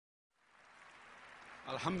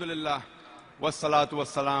Alhamdulillah, wassalatu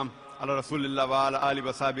wassalam ala rasulillah wa ala ali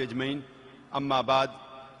wa sahbihi ajmain. Amma ba'd.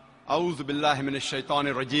 A'udhu billahi minash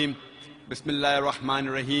shaitanir rajim. Bismillahir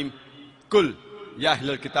rahmanir rahim. Kul ya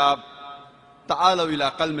ahlal kitab ta'alaw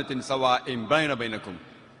ila qalmatin sawa'in bayna bainakum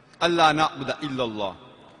alla na'budu illa Allah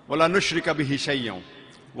wa la nushrika bihi shay'an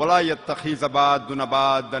wa la yattakhiza ba'duna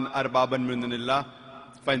ba'dan arbaban min dunillah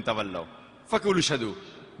fa in tawallaw faqulu ashhadu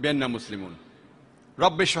bi anna muslimun.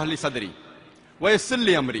 Rabbi shrah li sadri wa yassir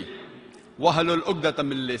li amri wahlul 'uqdatam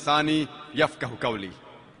min lisani yafqahu qawli.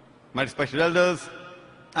 My respected elders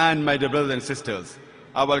and my dear brothers and sisters,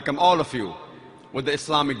 I welcome all of you with the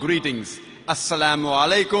Islamic greetings. Assalamu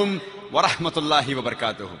alaikum wa rahmatullahi wa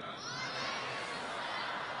barakatuh.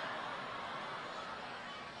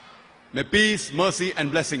 May peace, mercy and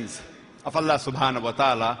blessings of Allah subhanahu wa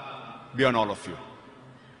ta'ala be on all of you.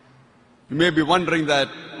 You may be wondering that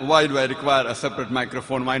why do I require a separate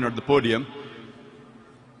microphone, why not the podium?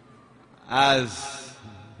 As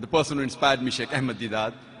the person who inspired me, Sheikh Ahmed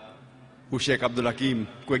Didat, who Sheikh Abdul Hakim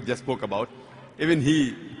Quick just spoke about, even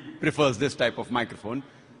he prefers this type of microphone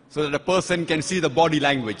so that a person can see the body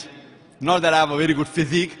language. Not that I have a very good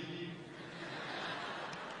physique,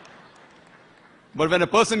 but when a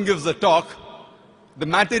person gives a talk, the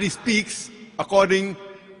matter he speaks, according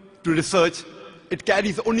to research, it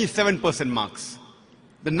carries only 7% marks.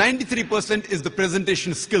 The 93% is the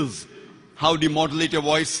presentation skills. How do you modulate your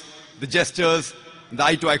voice, the gestures, the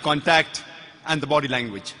eye-to-eye contact, and the body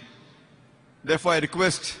language. Therefore, I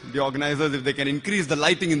request the organizers if they can increase the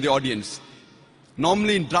lighting in the audience.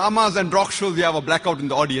 Normally in dramas and rock shows, we have a blackout in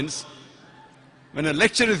the audience. When a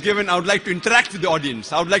lecture is given, I would like to interact with the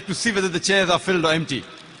audience. I would like to see whether the chairs are filled or empty.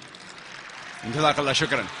 Jazakallah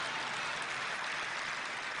shukran.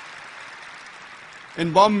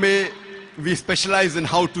 In Bombay, we specialize in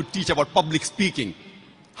how to teach about public speaking,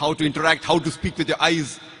 how to interact, how to speak with your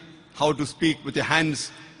eyes, how to speak with your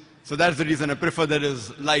hands. So that's the reason I prefer there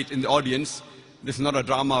is light in the audience. This is not a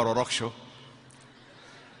drama or a rock show.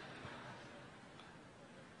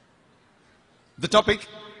 The topic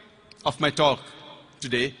of my talk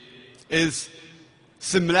today is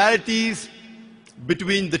similarities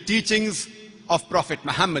between the teachings of Prophet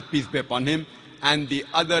Muhammad, peace be upon him, and the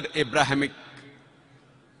other Abrahamic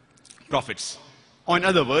prophets. Or in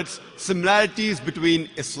other words, similarities between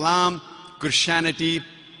Islam, Christianity,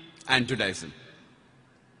 and Judaism.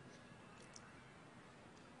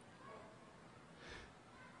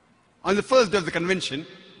 On the first day of the convention,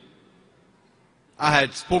 I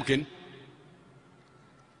had spoken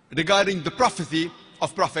regarding the prophecy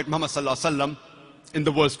of Prophet Muhammad sallallahu alaihi wasallam in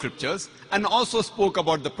the world scriptures, and also spoke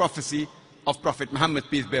about the prophecy of Prophet Muhammad,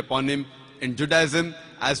 peace be upon him, in Judaism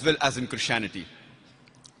as well as in Christianity.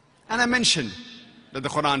 And I mentioned that the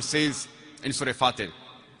Quran says in Surah Fatir,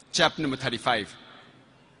 chapter number 35,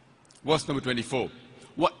 verse number 24,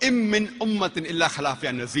 وَإِم مِّنْ أُمَّةٍ إِلَّا خَلَا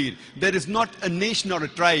فِيهَا نَذِيرٌ. There is not a nation or a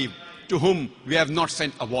tribe to whom we have not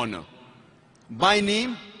sent a warner. By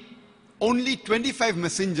name, only 25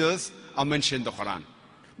 messengers are mentioned in the Quran.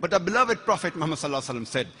 But our beloved Prophet Muhammad sallallahu alaihi wasallam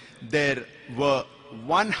said there were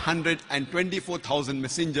 124,000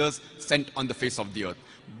 messengers sent on the face of the earth.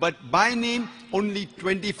 But by name, only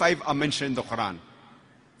 25 are mentioned in the Quran.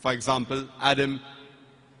 For example, Adam,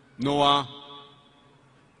 Noah,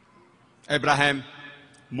 Abraham,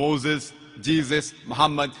 Moses, Jesus,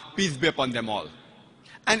 Muhammad, peace be upon them all.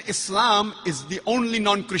 And Islam is the only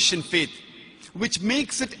non-Christian faith which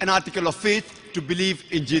makes it an article of faith to believe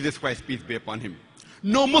in Jesus Christ, peace be upon him.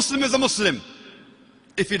 No Muslim is a Muslim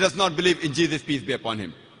if he does not believe in Jesus, peace be upon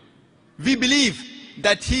him. We believe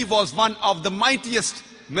that he was one of the mightiest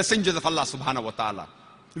messengers of Allah subhanahu wa ta'ala.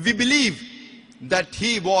 We believe that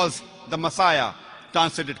he was the Messiah,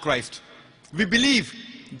 translated Christ. We believe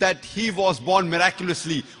that he was born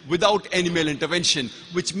miraculously without any male intervention,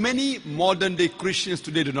 which many modern day Christians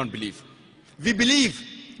today do not believe. We believe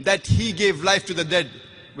that he gave life to the dead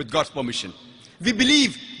with God's permission. We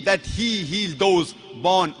believe that he healed those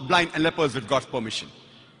born blind and lepers with God's permission.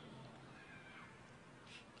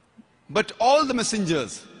 But all the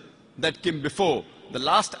messengers that came before the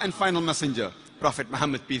last and final messenger, Prophet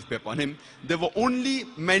Muhammad, peace be upon him, they were only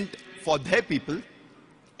meant for their people,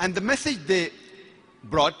 and the message they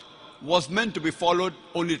brought was meant to be followed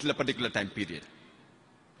only till a particular time period.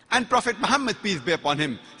 And Prophet Muhammad, peace be upon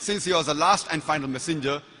him, since he was the last and final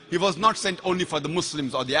messenger, he was not sent only for the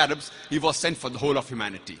Muslims or the Arabs, he was sent for the whole of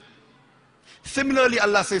humanity. Similarly,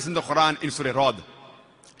 Allah says in the Quran in Surah Rad,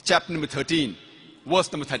 chapter number 13,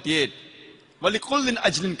 verse number 38, وَلِكُلِّنْ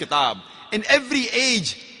أَجْلٍ كِتَابٍ. In every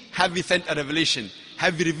age have we sent a revelation,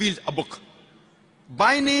 have we revealed a book.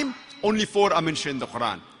 By name, only 4 are mentioned in the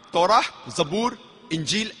Quran: Torah, Zabur,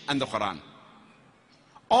 Injil, and the Quran.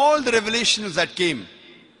 All the revelations that came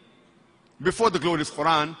before the glorious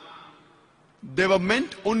Quran, they were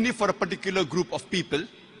meant only for a particular group of people,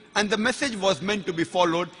 and the message was meant to be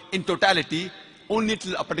followed in totality only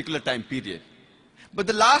till a particular time period. But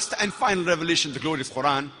the last and final revelation, the glorious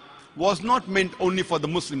Quran, was not meant only for the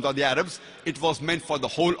Muslims or the Arabs, it was meant for the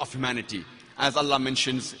whole of humanity. As Allah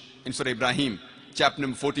mentions in Surah Ibrahim, chapter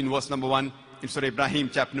number 14, verse number 1, in Surah Ibrahim,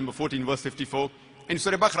 chapter number 14, verse 54, in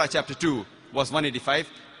Surah Baqarah, chapter 2, verse 185,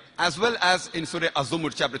 as well as in Surah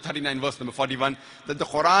Az-Zumur, chapter 39, verse number 41, that the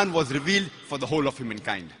Quran was revealed for the whole of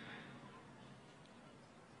humankind.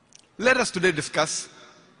 Let us today discuss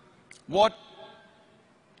what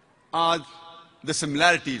are the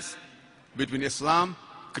similarities between Islam,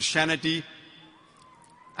 Christianity,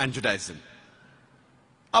 and Judaism.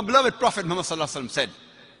 Our beloved Prophet Muhammad said,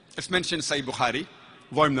 it's mentioned in Sahih Bukhari,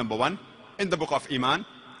 volume number 1, in the book of Iman,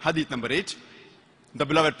 hadith number 8, the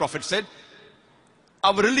beloved Prophet said,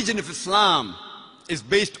 our religion of Islam is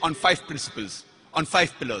based on 5 principles, on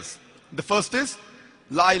 5 pillars. The first is,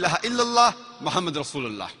 La ilaha illallah Muhammad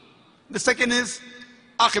Rasulullah. The second is,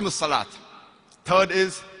 Aqimus Salat. Third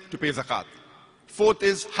is, to pay zakat. Fourth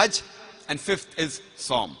is Hajj, and fifth is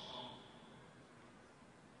Psalm.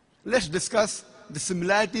 Let's discuss the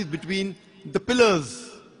similarities between the pillars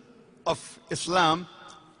of Islam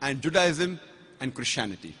and Judaism and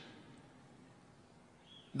Christianity.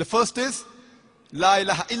 The first is, La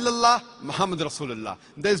ilaha illallah Muhammad Rasulullah.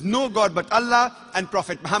 There is no God but Allah, and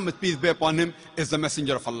Prophet Muhammad, peace be upon him, is the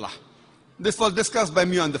messenger of Allah. This was discussed by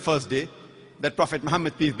me on the first day, that Prophet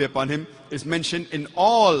Muhammad, peace be upon him, is mentioned in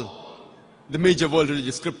all the major world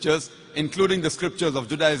religious scriptures, including the scriptures of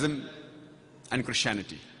Judaism and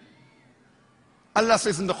Christianity. Allah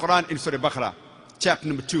says in the Quran, in Surah Baqarah, chapter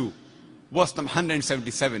number 2, verse number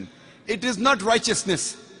 177, it is not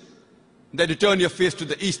righteousness that you turn your face to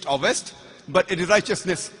the east or west, but it is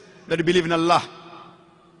righteousness that you believe in Allah,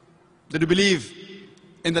 that you believe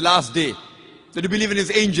in the last day, that you believe in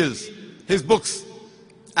His angels, His books,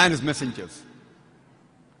 and His messengers.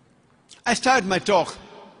 I started my talk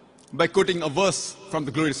by quoting a verse from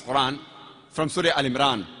the glorious Quran, from Surah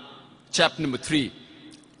Al-Imran, chapter number 3,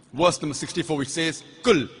 verse number 64, which says,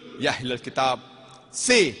 Kul ya ahlal kitab,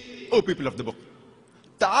 say, O people of the book,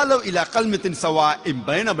 Ta'alaw ila qalmatin sawa'im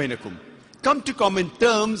bayna baynakum, come to common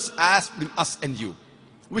terms as between us and you.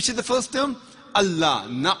 Which is the first term? Allah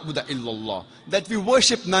na'budu illallah, that we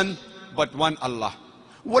worship none but one Allah.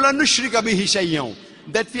 Wala nushrika bihi shay'an,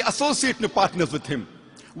 that we associate no partners with Him.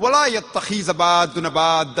 Wala yattakhiza ba'duna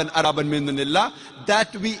ba'dan araban min dunillah,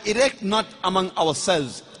 that we erect not among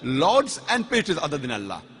ourselves lords and patrons other than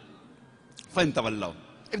Allah. Fa tawallaw,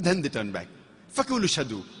 if then they turn back, fakulu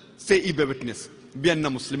shadu, say ye bear witness, bianna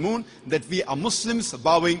muslimun, that we are Muslims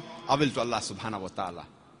bowing our will to Allah subhanahu wa ta'ala.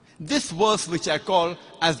 This verse, which I call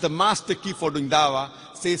as the master key for doing dawah,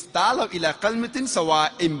 says, Ta'alaw ila qalmatin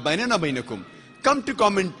sawa'im baynana baynakum, come to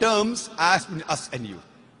common terms as between us and you.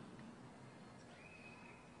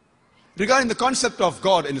 Regarding the concept of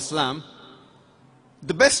God in Islam,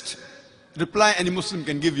 the best reply any Muslim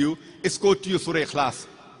can give you is quote to you Surah Ikhlas,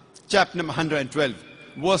 chapter number 112,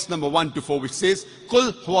 verse number 1 to 4, which says,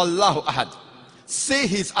 Qul huwallahu ahad, say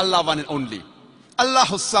He is Allah one and only.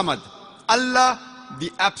 Allahu samad, Allah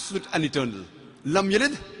the absolute and eternal. Lam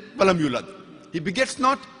yalid walam yulad, He begets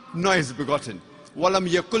not, nor is begotten. Walam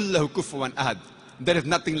yakul lahu kufuwan ahad, there is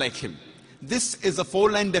nothing like Him. This is a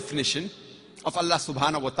 4-line definition of Allah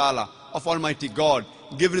subhanahu wa ta'ala, of Almighty God,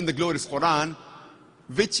 given in the glorious Quran,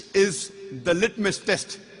 which is the litmus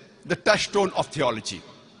test, the touchstone of theology.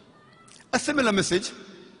 A similar message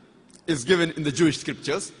is given in the Jewish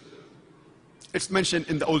scriptures. It's mentioned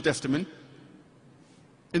in the Old Testament,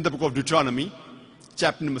 in the book of Deuteronomy,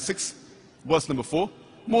 chapter number 6, verse number 4.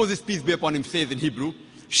 Moses, peace be upon him, says in Hebrew,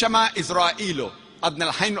 Shema Israelo,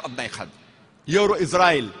 Adnal Hainu Adnai Khad. Hear, O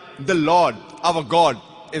Israel, the Lord, our God,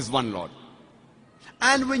 is one Lord.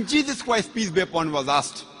 And when Jesus Christ, peace be upon him, was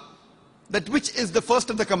asked that which is the first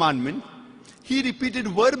of the commandment, he repeated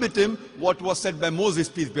verbatim what was said by Moses,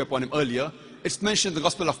 peace be upon him, earlier. It's mentioned in the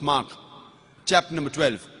Gospel of Mark, chapter number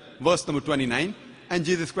 12, verse number 29. And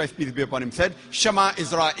Jesus Christ, peace be upon him, said, Shema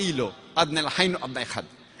Israelo, Adnal Hainu Adnai Khad.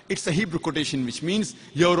 It's a Hebrew quotation which means,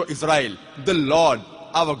 Hear, O Israel, the Lord,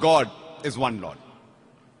 our God, is one Lord.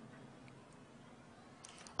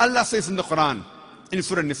 Allah says in the Quran, in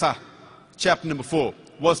Surah Nisa, chapter number 4,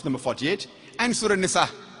 verse number 48, and Surah Nisa,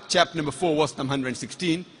 chapter number 4, verse number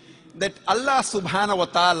 116, that Allah subhanahu wa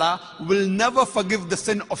ta'ala will never forgive the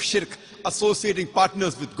sin of shirk, associating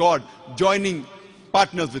partners with God, joining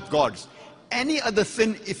partners with gods. Any other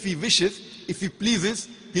sin, if He wishes, if He pleases,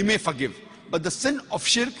 He may forgive. But the sin of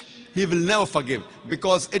shirk, he will never forgive,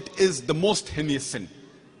 because it is the most heinous sin.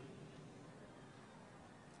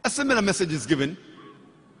 A similar message is given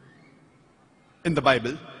in the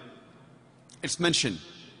Bible. It's mentioned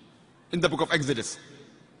in the book of Exodus,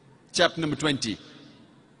 chapter number 20,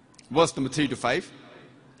 verse number 3 to 5.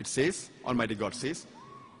 It says, Almighty God says,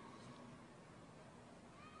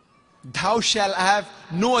 "Thou shalt have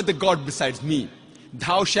no other God besides me.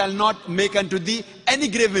 Thou shalt not make unto thee any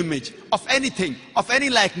grave image of anything, of any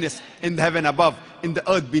likeness, in the heaven above, in the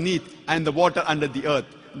earth beneath, and the water under the earth.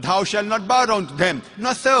 Thou shalt not bow down to them,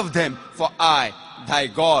 nor serve them, for I, thy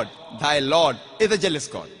God, thy Lord, is a jealous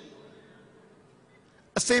God."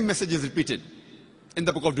 The same message is repeated in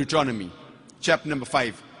the book of Deuteronomy, chapter number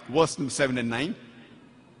 5, verse number 7 and 9,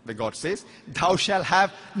 where God says, "Thou shalt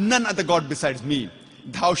have none other God besides me.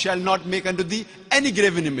 Thou shalt not make unto thee any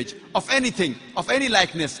graven image of anything, of any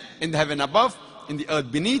likeness, in the heaven above, in the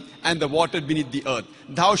earth beneath, and the water beneath the earth.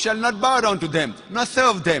 Thou shalt not bow down to them, nor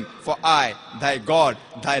serve them, for I, thy God,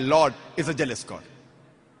 thy Lord, is a jealous God."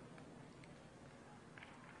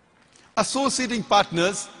 Associating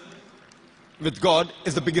partners with God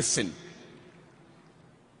is the biggest sin.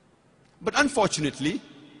 But unfortunately,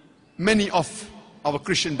 many of our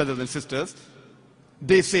Christian brothers and sisters,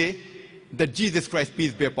 they say that Jesus Christ,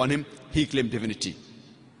 peace be upon him, he claimed divinity.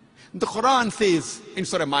 The Quran says in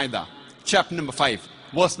Surah Ma'idah, chapter number 5,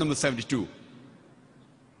 verse number 72,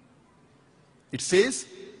 it says,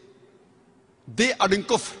 "They are in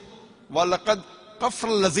kufr, وَلَقَدْ كَفْرَ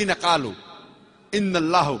الَّذِينَ قَالُوا إِنَّ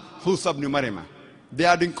اللَّهُ هُوَ ابْنُ مَرْيَمَ." They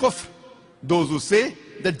are in kufr, those who say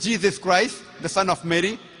that Jesus Christ, the son of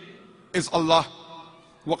Mary, is Allah.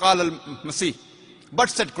 وَقَالَ الْمَسِيحِ, but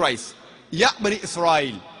said Christ, "Ya Bani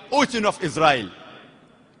Israel, O children of Israel,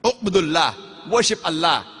 Uqbudullah, worship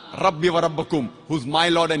Allah, Rabbi wa Rabbakum, who's my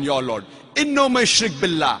Lord and your Lord. Inno may shrik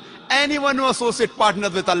billah." Anyone who associates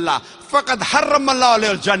partners with Allah, faqad harramallahu alayhi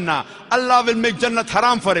al-jannah, Allah will make Jannat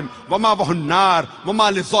haram for him. Wama wahun nar,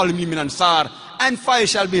 wama lizalimin min ansar, and fire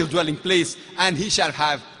shall be his dwelling place, and he shall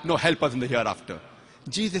have no helpers in the hereafter.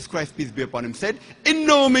 Jesus Christ, peace be upon him, said,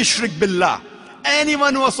 "Inno may shrik billah."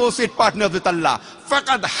 Anyone who associates partners with Allah,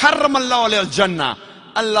 faqad harramallahu alayhi al-jannah,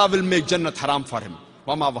 Allah will make Jannat haram for him.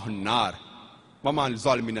 Wama wahun nar, wama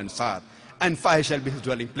lizalimin ansar, and fire shall be his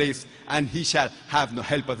dwelling place, and he shall have no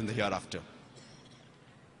helpers in the hereafter.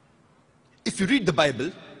 If you read the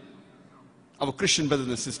Bible, our Christian brothers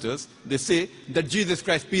and sisters, they say that Jesus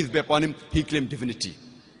Christ, peace be upon him, he claimed divinity.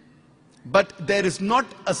 But there is not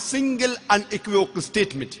a single unequivocal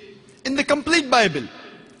statement in the complete Bible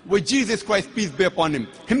where Jesus Christ, peace be upon him,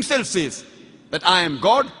 himself says that I am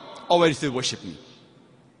God, or where he says worship me.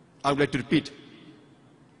 I would like to repeat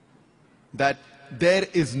that there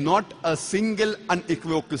is not a single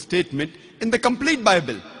unequivocal statement in the complete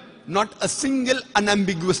Bible, not a single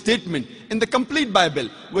unambiguous statement in the complete Bible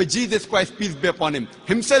where Jesus Christ, peace be upon him,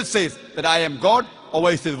 himself says that I am God, or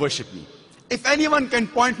where he says worship me. If anyone can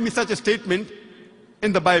point me such a statement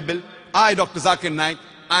in the Bible, I, Dr. Zakir Naik,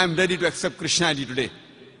 I am ready to accept Christianity today.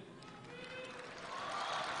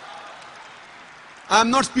 I am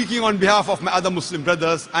not speaking on behalf of my other Muslim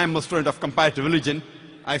brothers. I am a student of comparative religion.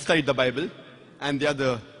 I studied the Bible and the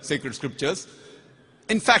other sacred scriptures.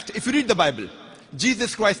 In fact, if you read the Bible,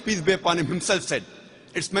 Jesus Christ, peace be upon him, himself said,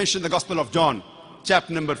 it's mentioned in the Gospel of John,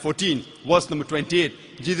 chapter number 14, verse number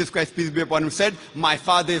 28. Jesus Christ, peace be upon him, said, "My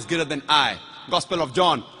Father is greater than I." Gospel of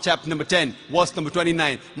John, chapter number 10, verse number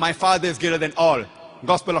 29. "My Father is greater than all."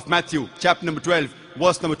 Gospel of Matthew, chapter number 12,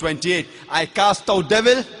 verse number 28. "I cast out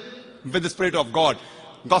devil with the Spirit of God."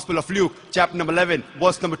 Gospel of Luke, chapter number 11,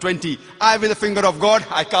 verse number 20. "I, with the finger of God,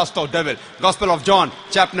 I cast out devil." Gospel of John,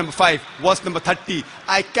 chapter number 5, verse number 30.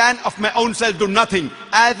 "I can of my own self do nothing.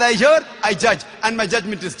 As I hear, I judge, and my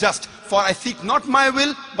judgment is just. For I seek not my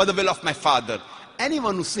will, but the will of my Father."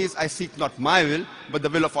 Anyone who says, "I seek not my will, but the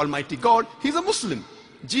will of Almighty God," he's a Muslim.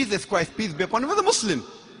 Jesus Christ, peace be upon him, was a Muslim.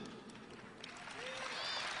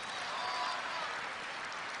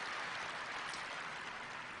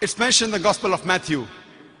 It's mentioned in the Gospel of Matthew,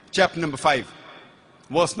 chapter number 5,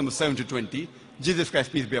 verse number 7 to 20. Jesus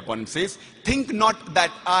Christ, peace be upon him, says, "Think not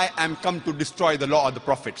that I am come to destroy the law or the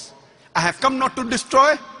prophets. I have come not to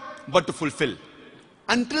destroy, but to fulfill.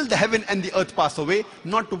 Until the heaven and the earth pass away,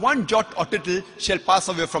 not one jot or tittle shall pass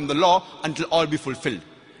away from the law until all be fulfilled.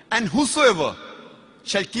 And whosoever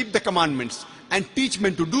shall keep the commandments and teach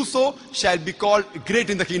men to do so shall be called great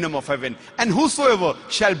in the kingdom of heaven. And whosoever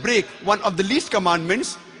shall break one of the least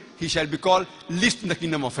commandments, he shall be called least in the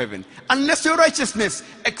kingdom of heaven. Unless your righteousness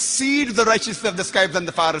exceeds the righteousness of the scribes and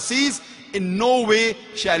the Pharisees, in no way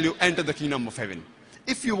shall you enter the kingdom of heaven."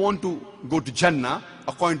 If you want to go to Jannah,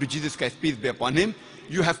 according to Jesus Christ, peace be upon him,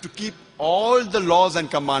 you have to keep all the laws and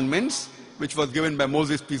commandments which was given by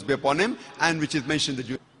Moses, peace be upon him, and which is mentioned in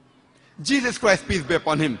the Jew. Jesus Christ, peace be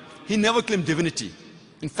upon him, he never claimed divinity.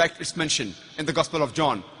 In fact, it's mentioned in the Gospel of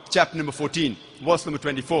John, chapter number 14, verse number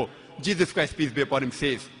 24. Jesus Christ, peace be upon him,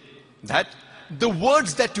 says that the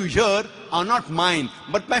words that you hear are not mine,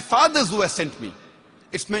 but my Father's who has sent me.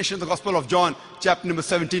 It's mentioned in the Gospel of John, chapter number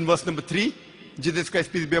 17, verse number 3. Jesus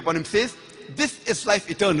Christ, peace be upon him, says, this is life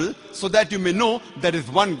eternal, so that you may know there is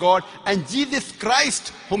one God, and Jesus Christ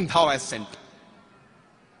whom thou hast sent.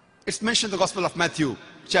 It's mentioned in the Gospel of Matthew,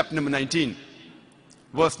 chapter number 19,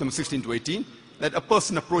 verse number 16 to 18, that a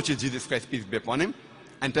person approaches Jesus Christ, peace be upon him,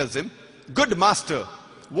 and tells him, good master,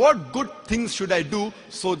 what good things should I do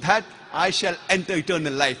so that I shall enter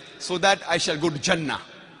eternal life, so that I shall go to Jannah?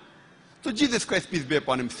 So Jesus Christ, peace be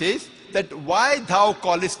upon him, says that why thou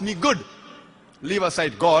callest me good? Leave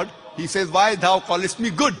aside God. He says, why thou callest me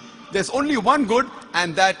good? There's only one good,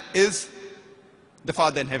 and that is the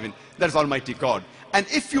Father in heaven. That is Almighty God. And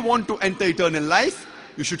if you want to enter eternal life,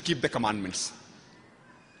 you should keep the commandments.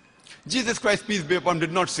 Jesus Christ, peace be upon him,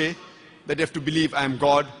 did not say that you have to believe I am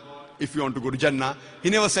God if you want to go to Jannah. He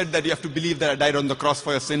never said that you have to believe that I died on the cross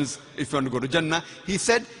for your sins if you want to go to Jannah. He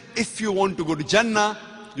said, if you want to go to Jannah,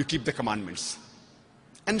 you keep the commandments.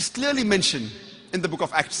 And it's clearly mentioned in the book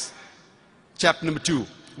of Acts, chapter number 2,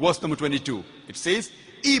 verse number 22. It says,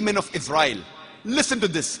 ye men of Israel, listen to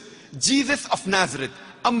this. Jesus of Nazareth,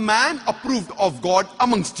 a man approved of God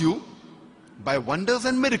amongst you by wonders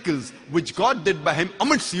and miracles which God did by him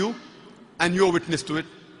amongst you, and you are witness to it.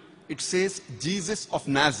 It says, Jesus of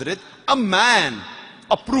Nazareth, a man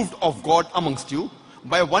approved of God amongst you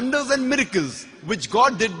by wonders and miracles which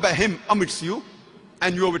God did by him amidst you,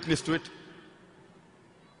 and you are witness to it.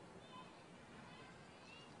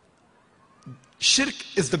 Shirk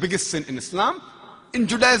is the biggest sin in Islam, in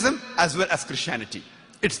Judaism as well as Christianity.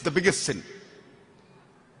 It's the biggest sin.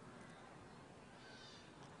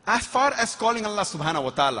 As far as calling Allah subhanahu wa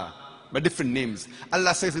ta'ala by different names,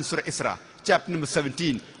 Allah says in Surah Isra, chapter number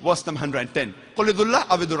 17, verse number 110, قُلِ ذُو اللَّهِ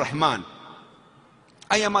عَبِدُ الرَّحْمَنِ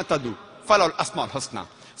أَيَّمَا تَدُوا فَلَوْ الْأَسْمَاءُ الْحُسْنَى.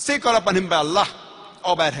 Say, call upon him by Allah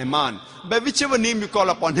or by Rahman. By whichever name you call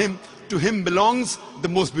upon him, to him belongs the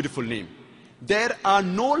most beautiful name. There are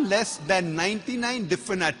no less than 99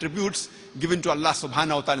 different attributes given to Allah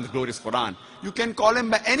subhanahu wa ta'ala in the glorious Quran. You can call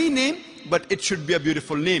him by any name, but it should be a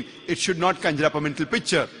beautiful name. It should not conjure up a mental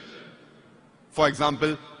picture. For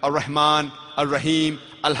example, Ar-Rahman, Ar-Rahim,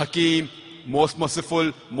 Al-Hakim, most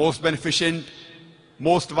merciful, most beneficent,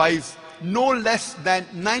 most wise. No less than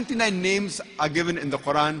 99 names are given in the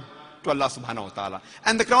Quran to Allah subhanahu wa ta'ala.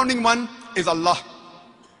 And the crowning one is Allah.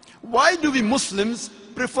 Why do we Muslims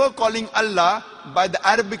prefer calling Allah by the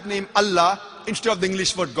Arabic name Allah instead of the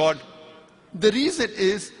English word God? The reason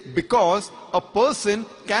is because a person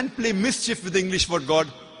can play mischief with the English word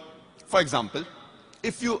God. For example,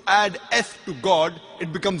 if you add S to God,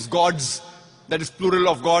 it becomes gods. That is plural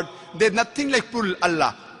of God. There's nothing like plural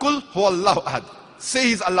Allah. Kul huwallahu ahad. Say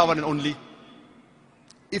He's Allah one and only.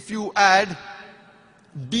 If you add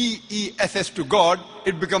D-E-S-S to God,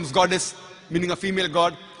 it becomes goddess, meaning a female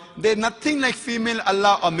God. There's nothing like female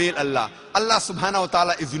Allah or male Allah. Allah subhanahu wa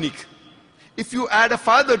ta'ala is unique. If you add a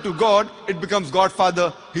father to God, it becomes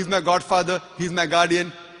Godfather. He's my Godfather. He's my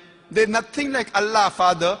guardian. There's nothing like Allah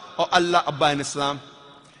Father or Allah Abba in Islam.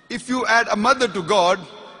 If you add a mother to God,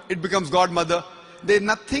 it becomes Godmother. There's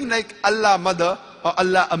nothing like Allah Mother or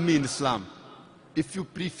Allah Ammi in Islam. If you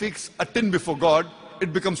prefix a tin before God,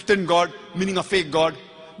 it becomes tin God, meaning a fake God.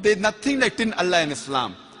 There's nothing like tin Allah in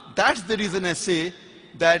Islam. That's the reason I say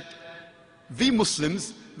that we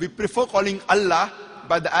Muslims, we prefer calling Allah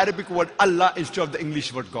by the Arabic word Allah instead of the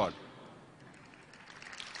English word God.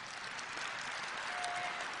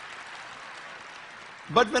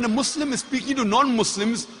 But when a Muslim is speaking to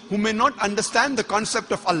non-Muslims who may not understand the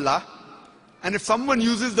concept of Allah, and if someone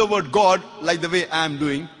uses the word God like the way I am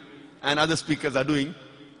doing and other speakers are doing,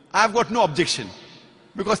 I have got no objection,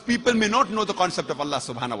 because people may not know the concept of Allah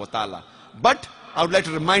subhanahu wa ta'ala. But I would like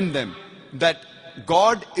to remind them that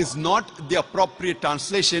God is not the appropriate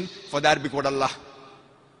translation for the Arabic word Allah.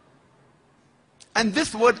 And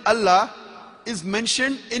this word Allah is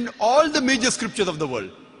mentioned in all the major scriptures of the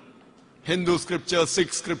world. Hindu scriptures,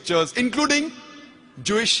 Sikh scriptures, including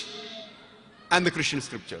Jewish and the Christian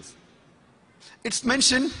scriptures. It's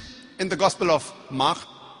mentioned in the Gospel of Mark,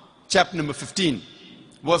 chapter number 15,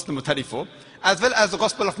 verse number 34, as well as the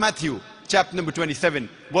Gospel of Matthew, chapter number 27,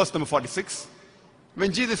 verse number 46.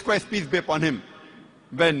 When Jesus Christ, peace be upon him,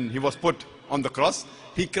 when he was put on the cross,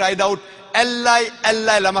 he cried out, Eli,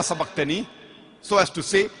 Eli, lama sabachthani, so as to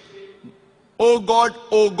say, O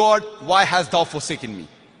God, why hast thou forsaken me?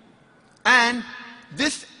 And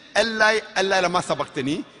this Allah lama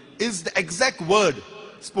sabaqtani is the exact word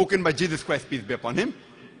spoken by Jesus Christ, peace be upon him.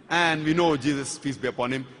 And we know Jesus, peace be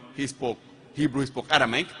upon him, he spoke Hebrew, he spoke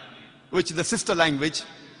Aramaic, which is the sister language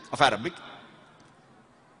of Arabic.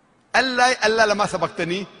 Allah lama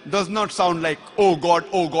sabaqtani does not sound like, oh God,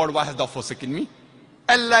 why hast thou forsaken me?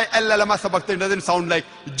 Allah lama sabaqtani doesn't sound like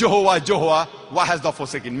Jehovah, why hast thou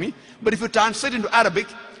forsaken me? But if you translate into Arabic,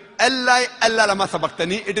 Allah lama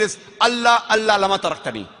sabaqtani, it is Allah lama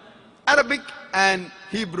taraktani. Arabic and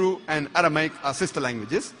Hebrew and Aramaic are sister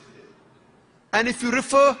languages. And if you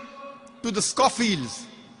refer to the Scofield's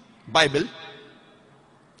Bible,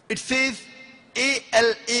 it says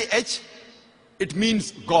A-L-A-H, it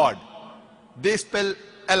means God. They spell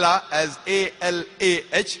Allah as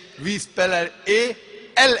A-L-A-H, we spell it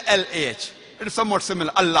A-L-L-A-H. It is somewhat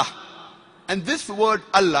similar, Allah. And this word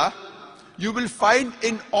Allah, you will find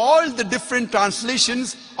in all the different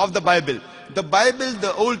translations of the Bible. The Bible,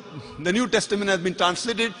 the New Testament has been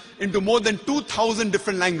translated into more than 2,000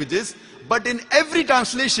 different languages. But in every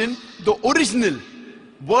translation, the original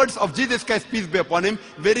words of Jesus Christ, peace be upon him,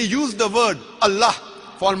 where he used the word Allah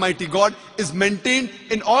for Almighty God, is maintained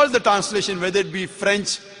in all the translation, whether it be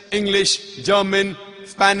French, English, German,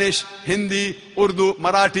 Spanish, Hindi, Urdu,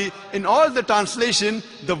 Marathi. In all the translation,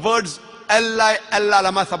 the words Allah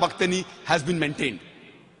lama sabaqtani has been maintained.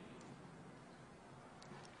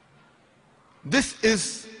 This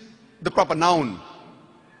is the proper noun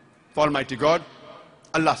for Almighty God,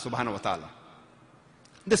 Allah subhanahu wa ta'ala.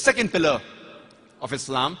 The second pillar of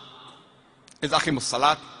Islam is Aqimus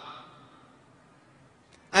Salat.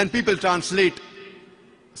 And people translate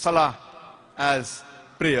Salah as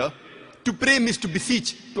prayer. To pray means to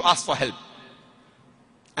beseech, to ask for help.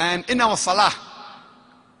 And in our Salah,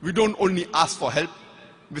 we don't only ask for help.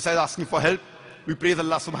 Besides asking for help, we praise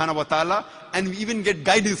Allah subhanahu wa ta'ala and we even get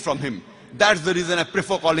guidance from him. That's the reason I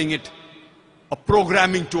prefer calling it a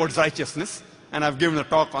programming towards righteousness. And I've given a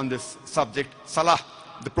talk on this subject, Salah,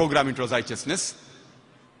 the programming towards righteousness.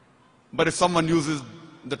 But if someone uses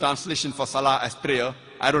the translation for Salah as prayer,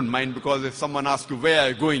 I don't mind, because if someone asks you where are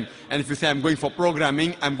you going, and if you say I'm going for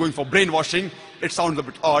programming, I'm going for brainwashing, it sounds a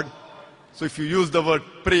bit odd. So if you use the word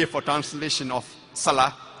pray for translation of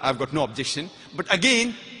Salah, I've got no objection. But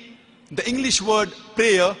again, the English word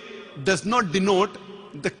prayer does not denote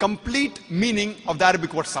the complete meaning of the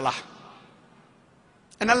Arabic word Salah.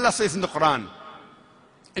 And Allah says in the Quran,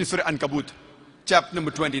 in Surah Ankabut, chapter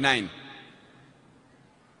number 29,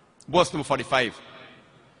 verse number 45,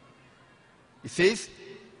 He says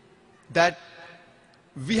that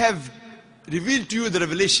we have revealed to you the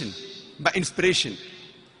revelation by inspiration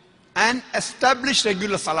and established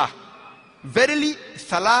regular Salah. Verily,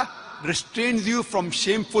 Salah restrains you from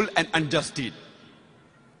shameful and unjust deed.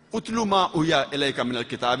 Utlu ma uya ilayka min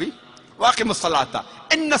al-kitabi wa aqimus salata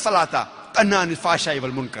inna salata tanha anil fahsha'i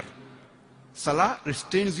wal munkar. Salah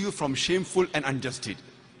restrains you from shameful and unjust deed.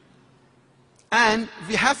 And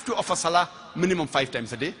we have to offer Salah minimum 5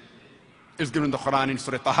 times a day. It's given in the Quran in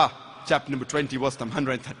Surah Taha, chapter number 20, verse number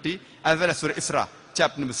 130, as well as Surah Isra,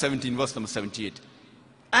 chapter number 17, verse number 78.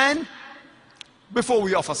 And before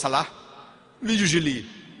we offer Salah, we usually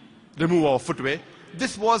remove our footwear.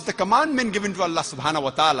 This was the commandment given to Allah subhanahu wa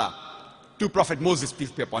ta'ala to Prophet Moses,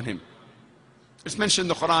 peace be upon him. It's mentioned in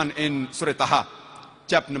the Quran in Surah Taha,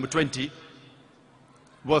 chapter number 20,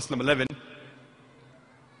 verse number 11,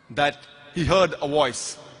 that he heard a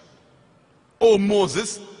voice. O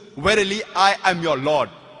Moses, verily I am your Lord.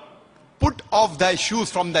 Put off thy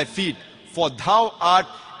shoes from thy feet, for thou art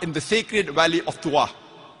in the sacred valley of Tuwa.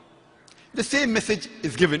 The same message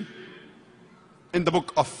is given in the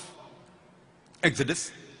book of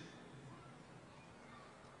Exodus,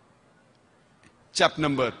 chapter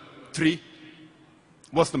number 3,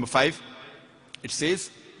 verse number 5. It says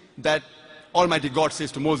that Almighty God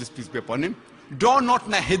says to Moses, peace be upon him, draw not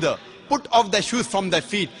nigh hither, put off thy shoes from thy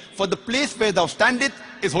feet, for the place where thou standest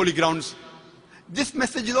is holy grounds. This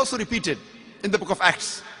message is also repeated in the book of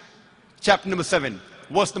Acts, chapter number 7,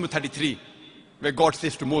 verse number 33, where God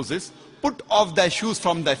says to Moses, put off thy shoes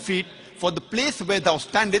from thy feet, for the place where thou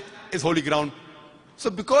standest is holy ground. So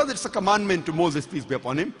because it's a commandment to Moses, peace be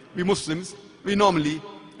upon him, we Muslims, we normally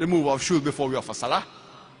remove our shoes before we offer Salah.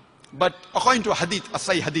 But according to a hadith, a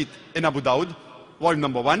Sahih hadith in Abu Dawud, volume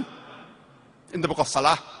number 1, in the book of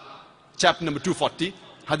Salah, chapter number 240,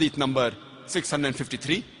 hadith number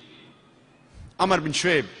 653, Amr bin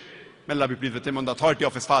Shuaib, may Allah be pleased with him, on the authority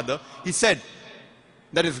of his father, he said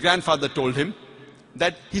that his grandfather told him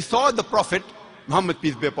that he saw the Prophet, Muhammad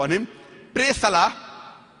peace be upon him, pray Salah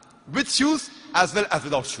with shoes as well as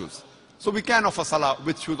without shoes. So we can offer salah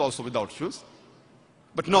with shoes, also without shoes.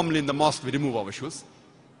 But normally in the mosque we remove our shoes.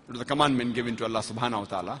 It was a commandment given to Allah subhanahu wa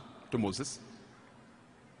ta'ala, to Moses.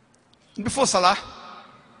 Before salah,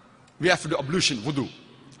 we have to do ablution, wudu.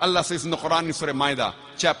 Allah says in the Quran in Surah Ma'idah,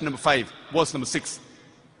 chapter number 5, verse number 6,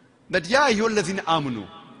 that Ya ayyuhallazina amanu,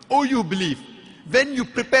 O you believe, when you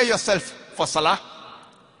prepare yourself for salah,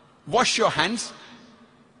 wash your hands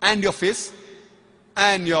and your face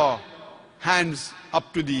and your hands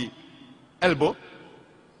up to the elbow,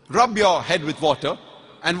 rub your head with water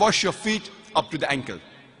and wash your feet up to the ankle.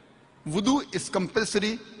 Wudu is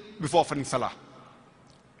compulsory before offering salah.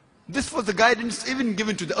 This was the guidance even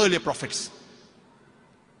given to the earlier prophets.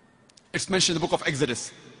 It's mentioned in the book of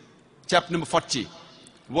Exodus, chapter number 40,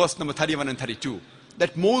 verse number 31 and 32,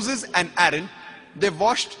 that Moses and Aaron, they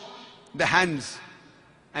washed their hands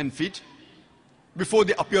and feet before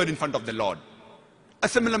they appeared in front of the Lord. A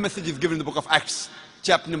similar message is given in the book of Acts,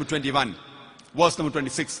 chapter number 21, verse number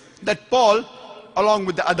 26, that Paul, along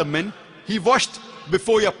with the other men, he washed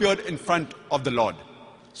before he appeared in front of the Lord.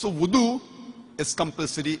 So wudu is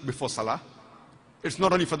compulsory before salah. It's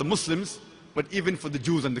not only for the Muslims, but even for the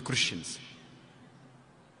Jews and the Christians.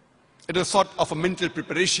 It is sort of a mental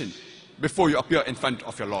preparation before you appear in front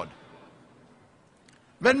of your Lord.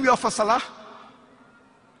 When we offer salah,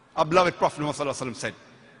 our beloved Prophet Muhammad said,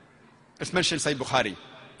 it's mentioned in Sahih Bukhari,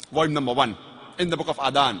 volume number 1, in the book of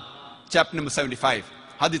Adhan, chapter number 75,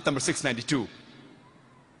 hadith number 692.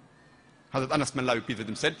 Hazrat Anas, may Allah be pleased with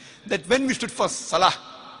him, said that when we stood for salah,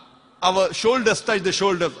 our shoulders touched the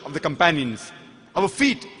shoulders of the companions, our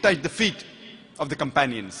feet touched the feet of the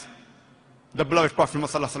companions. The beloved Prophet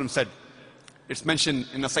Muhammad said, it's mentioned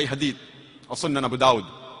in a Sahih hadith of Sunan Abu Dawud,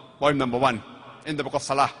 volume number 1, in the book of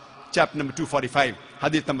Salah, chapter number 245,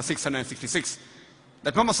 hadith number 666,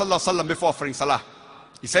 that Muhammad before offering salah,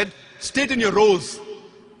 he said, straighten your rows,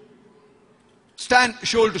 stand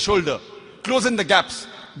shoulder to shoulder, close in the gaps,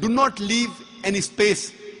 do not leave any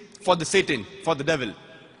space for the Satan, for the devil.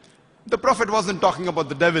 The Prophet wasn't talking about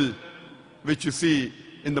the devil which you see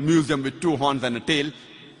in the museum with 2 horns and a tail.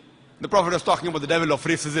 The Prophet was talking about the devil of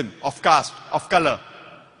racism, of caste, of color,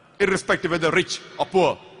 irrespective whether rich or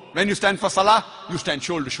poor. When you stand for salah, you stand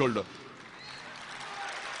shoulder to shoulder.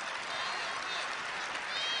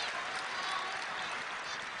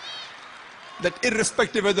 That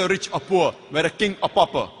irrespective whether rich or poor, whether king or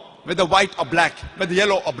pauper, whether white or black, whether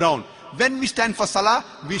yellow or brown, when we stand for salah,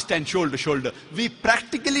 we stand shoulder to shoulder. We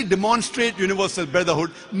practically demonstrate universal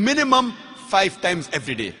brotherhood minimum 5 times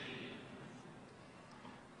every day.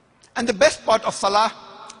 And the best part of salah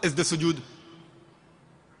is the sujood.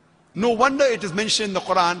 No wonder it is mentioned in the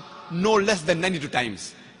Quran no less than 92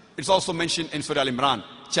 times. It's also mentioned in Surah Al-Imran,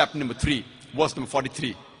 chapter number 3, verse number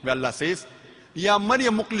 43, where Allah says, Ya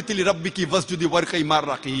Maryam muqliti li rabbiki wasjudi warqi mar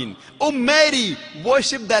raqiin. O Mary,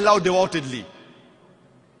 worship thy Lord devotedly.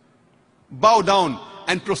 Bow down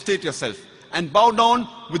and prostrate yourself. And bow down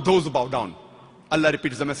with those who bow down. Allah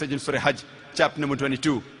repeats the message in Surah Hajj, chapter number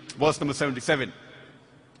 22, verse number 77.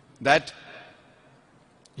 That,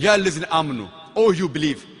 Ya allazina amanu, O you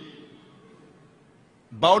believe.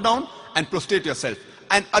 Bow down and prostrate yourself.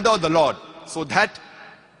 And adore the Lord, so that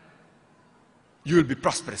you will be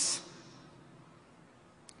prosperous.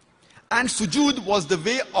 And sujood was the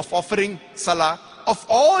way of offering salah of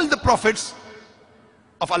all the prophets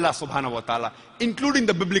of Allah subhanahu wa ta'ala, including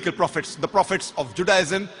the biblical prophets, the prophets of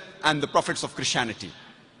Judaism and the prophets of Christianity.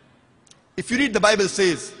 If you read, the Bible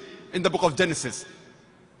says in the book of Genesis,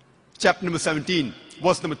 chapter number 17,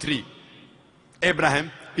 verse number 3,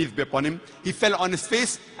 Abraham, peace be upon him, he fell on his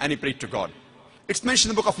face and he prayed to God. It's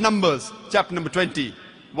mentioned in the book of Numbers, chapter number 20,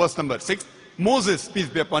 verse number 6, Moses, peace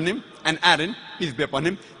be upon him, and Aaron, peace be upon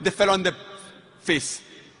him, they fell on their face.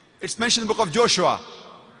 It's mentioned in the book of Joshua,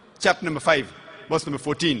 chapter number 5, verse number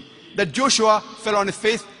 14, that Joshua fell on his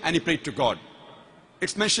face and he prayed to God.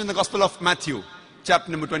 It's mentioned in the Gospel of Matthew,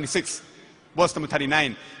 chapter number 26, verse number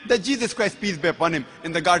 39, that Jesus Christ, peace be upon him,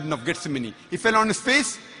 in the Garden of Gethsemane, he fell on his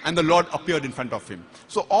face and the Lord appeared in front of him.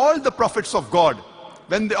 So all the prophets of God,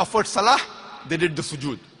 when they offered salah, they did the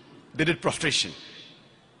sujood, they did prostration.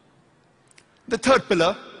 The third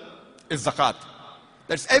pillar is zakat.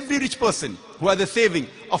 That's every rich person who has a saving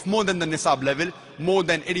of more than the nisab level, more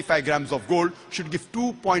than 85 grams of gold, should give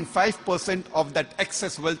 2.5% of that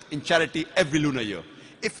excess wealth in charity every lunar year.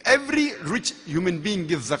 If every rich human being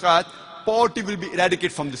gives zakat, poverty will be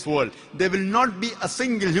eradicated from this world. There will not be a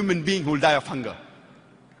single human being who will die of hunger.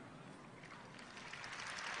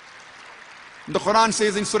 The Quran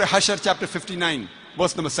says in Surah Hashr, chapter 59,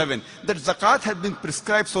 verse number 7, that zakat has been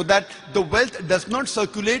prescribed so that the wealth does not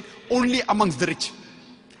circulate only amongst the rich.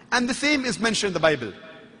 And the same is mentioned in the Bible.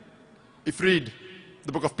 If you read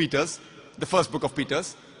the book of Peter's, the first book of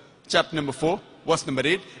Peter's, chapter number 4, verse number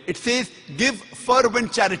 8, it says, give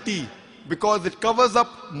fervent charity because it covers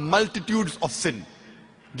up multitudes of sin.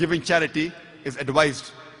 Giving charity is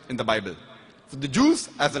advised in the Bible for the Jews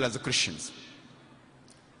as well as the Christians.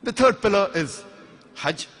 The third pillar is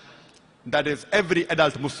Hajj. That is, every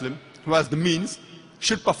adult Muslim who has the means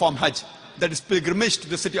should perform Hajj. That is, pilgrimage to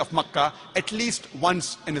the city of Makkah at least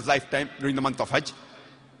once in his lifetime during the month of Hajj.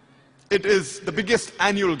 It is the biggest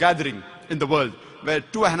annual gathering in the world where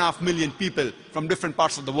 2.5 million people from different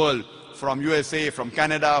parts of the world, from USA, from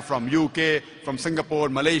Canada, from UK, from Singapore,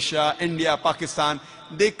 Malaysia, India, Pakistan,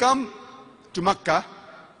 they come to Makkah,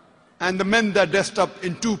 and the men are dressed up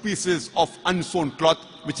in 2 pieces of unsewn cloth,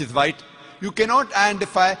 which is white. You cannot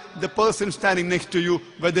identify the person standing next to you,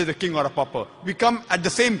 whether the king or a pauper. We come at the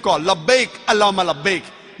same call, Labbaik, Allahumma Labbaik.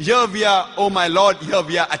 Here we are, oh my Lord, here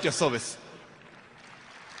we are at your service.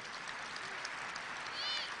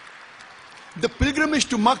 The pilgrimage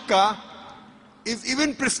to Makkah is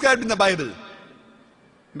even prescribed in the Bible,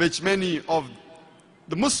 which many of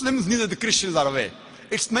the Muslims, neither the Christians, are aware.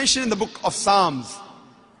 It's mentioned in the book of Psalms,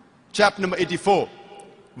 chapter number 84,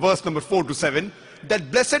 verse number 4 to 7,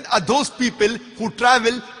 that blessed are those people who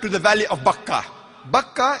travel to the valley of Bakkah.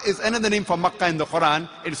 Bakkah is another name for Makkah in the Quran,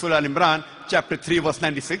 in Surah Al-Imran, chapter 3, verse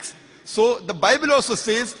 96. So the Bible also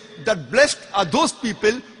says that blessed are those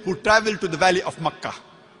people who travel to the valley of Makkah.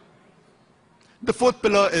 The fourth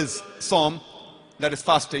pillar is Sawm, that is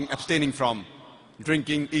fasting, abstaining from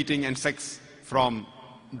drinking, eating and sex from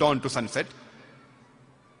dawn to sunset.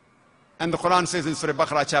 And the Quran says in Surah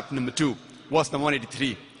Baqarah, chapter number 2, verse number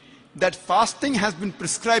 183, that fasting has been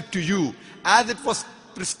prescribed to you as it was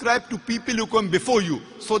prescribed to people who come before you,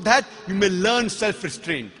 so that you may learn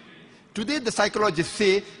self-restraint. Today the psychologists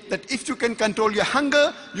say that if you can control your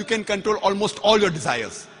hunger, you can control almost all your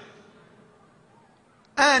desires.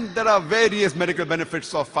 And there are various medical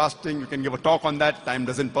benefits of fasting. You can give a talk on that. Time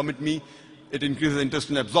doesn't permit me. It increases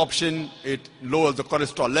intestinal absorption. It lowers the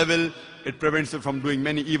cholesterol level. It prevents you from doing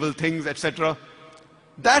many evil things, etc.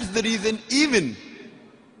 That's the reason even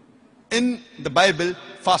in the Bible,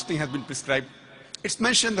 fasting has been prescribed. It's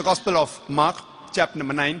mentioned in the Gospel of Mark, chapter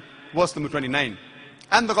number 9, verse number 29.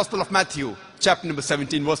 And the Gospel of Matthew, chapter number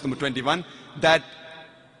 17, verse number 21, that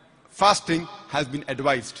fasting has been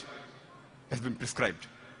advised, has been prescribed.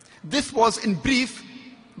 This was, in brief,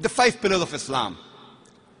 the 5 pillars of Islam.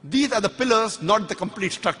 These are the pillars, not the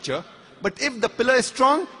complete structure. But if the pillar is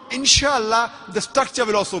strong, inshallah, the structure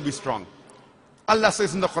will also be strong. Allah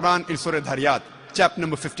says in the Quran, in Surah Dhariyat, chapter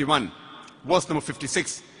number 51, verse number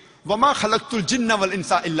 56, وَمَا خَلَقْتُ الْجِنَّ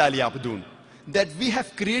وَالْإِنسَ إِلَّا لِيَعْبُدُونَ, that we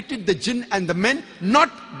have created the jinn and the men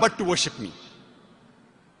not but to worship me.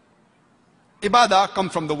 Ibadah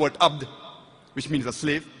comes from the word abd, which means a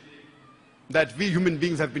slave. That we human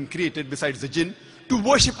beings have been created, besides the jinn, to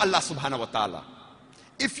worship Allah subhanahu wa ta'ala.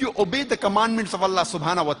 If you obey the commandments of Allah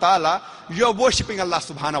subhanahu wa ta'ala, you are worshipping Allah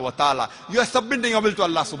subhanahu wa ta'ala. You are submitting your will to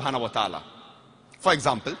Allah subhanahu wa ta'ala. For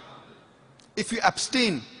example, if you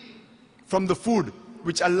abstain from the food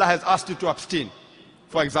which Allah has asked you to abstain.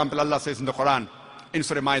 For example, Allah says in the Quran, in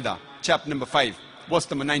Surah Ma'idah, chapter number 5, verse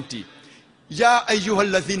number 90, Ya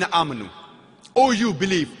ayyuhal lazina amanu, O you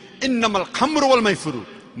believe, innamal khamru wal maisuru,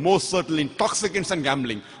 most certainly intoxicants and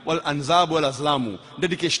gambling, wal anzab wal azlamu,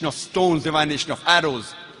 dedication of stones, divination of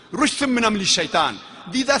arrows, rushtum min amli shaitan,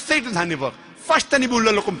 these are Satan's handiwork. Fashtanibu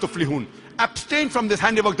lalakum tuflihun, abstain from this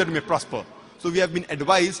handiwork that you may prosper. So we have been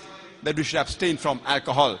advised that we should abstain from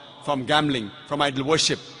alcohol, from gambling, from idol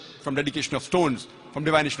worship, from dedication of stones, from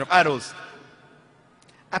divination of arrows.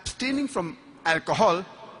 Abstaining from alcohol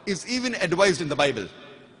is even advised in the Bible.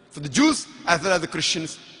 For the Jews as well as the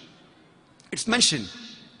Christians, it's mentioned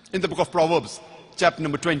in the book of Proverbs, chapter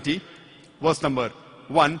number 20, verse number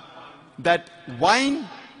 1, that wine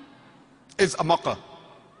is a mocker.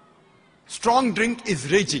 Strong drink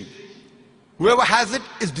is raging. Whoever has it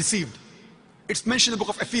is deceived. It's mentioned in the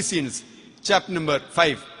book of Ephesians, chapter number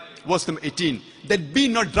 5, verse number 18, that be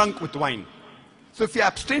not drunk with wine. So if you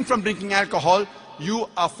abstain from drinking alcohol, you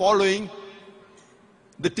are following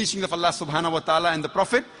the teachings of Allah subhanahu wa ta'ala and the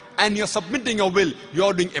Prophet, and you're submitting your will,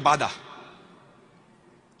 you're doing ibadah.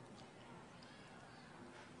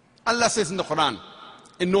 Allah says in the Quran,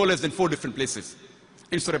 in no less than 4 different places.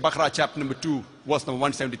 In Surah Baqarah, chapter number 2, verse number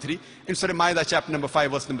 173. In Surah Ma'idah, chapter number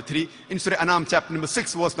 5, verse number 3. In Surah Anam, chapter number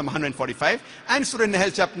 6, verse number 145. And Surah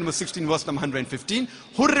Nahl, chapter number 16, verse number 115.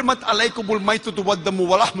 Hurrimat alaykumul maytatu waddamu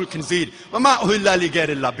walahmul khinzir wama uhilla li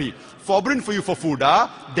ghayril bi. Forbidden for you for food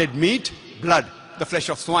are dead meat, blood, the flesh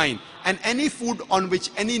of swine, and any food on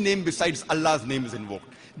which any name besides Allah's name is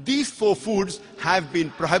invoked. These 4 foods have been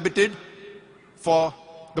prohibited for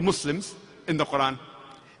the Muslims in the Quran.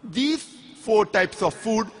 These 4 types of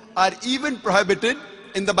food are even prohibited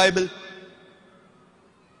in the Bible.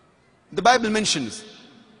 The Bible mentions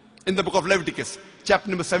in the book of Leviticus, chapter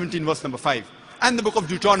number 17, verse number 5, and the book of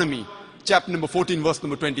Deuteronomy, chapter number 14, verse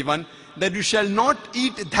number 21, that you shall not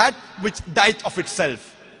eat that which dieth of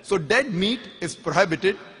itself. So dead meat is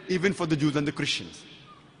prohibited even for the Jews and the Christians.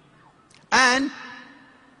 And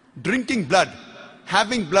drinking blood,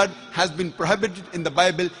 having blood has been prohibited in the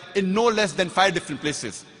Bible in no less than 5 different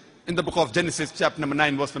places. In the book of Genesis, chapter number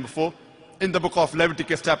 9, verse number 4. In the book of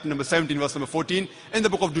Leviticus, chapter number 17, verse number 14. In the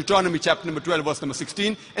book of Deuteronomy, chapter number 12, verse number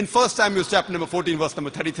 16. In 1 Samuel, chapter number 14, verse number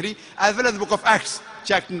 33. As well as the book of Acts,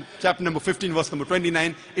 chapter number 15, verse number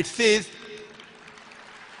 29. It says,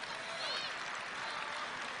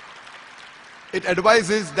 it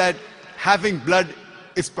advises that having blood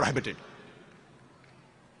is prohibited.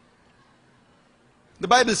 The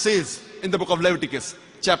Bible says in the book of Leviticus,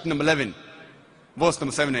 chapter number 11, verse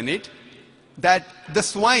number 7 and 8, that the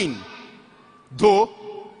swine, though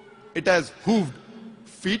it has hooved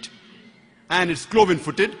feet and it's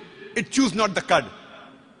cloven-footed, it chews not the cud.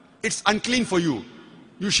 It's unclean for you.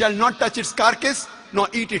 You shall not touch its carcass, nor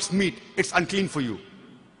eat its meat. It's unclean for you.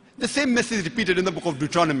 The same message is repeated in the book of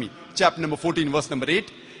Deuteronomy, chapter number 14, verse number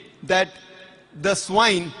 8, that the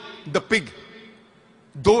swine, the pig,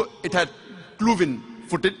 though it had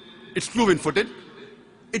cloven-footed,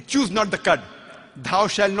 it chews not the cud. Thou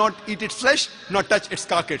shalt not eat its flesh, nor touch its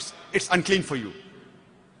carcass. It's unclean for you.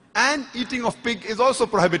 And eating of pig is also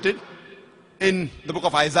prohibited in the book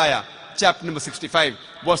of Isaiah, chapter number 65,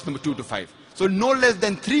 verse number 2 to 5. So no less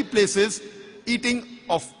than 3 places eating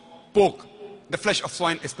of pork, the flesh of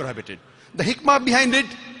swine, is prohibited. The hikmah behind it,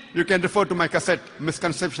 you can refer to my cassette,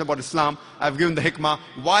 Misconception About Islam. I've given the hikmah,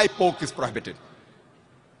 why pork is prohibited.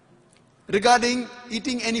 Regarding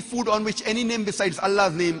eating any food on which any name besides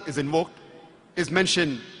Allah's name is invoked, is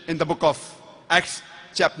mentioned in the book of Acts,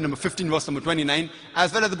 chapter number 15, verse number 29,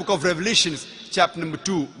 as well as the book of Revelations, chapter number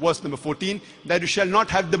 2, verse number 14, that you shall not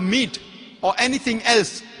have the meat or anything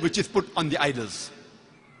else which is put on the idols.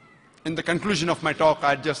 In the conclusion of my talk,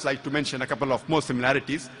 I'd just like to mention a couple of more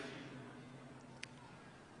similarities.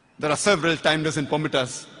 There are several, time doesn't permit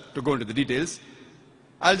us to go into the details.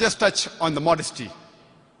 I'll just touch on the modesty.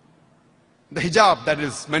 The hijab that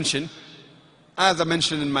is mentioned, as I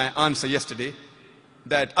mentioned in my answer yesterday,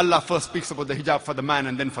 that Allah first speaks about the hijab for the man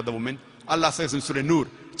and then for the woman. Allah says in Surah Nur,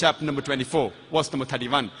 chapter number 24, verse number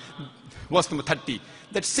 31, verse number 30,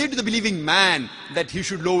 that say to the believing man that he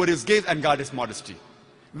should lower his gaze and guard his modesty.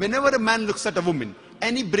 Whenever a man looks at a woman,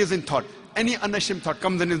 any brazen thought, any unashamed thought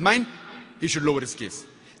comes in his mind, he should lower his gaze.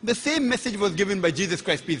 The same message was given by Jesus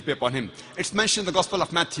Christ, peace be upon him. It's mentioned in the Gospel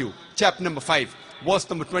of Matthew, chapter number 5, verse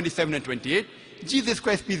number 27 and 28. Jesus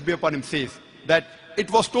Christ, peace be upon him, says that it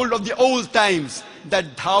was told of the old times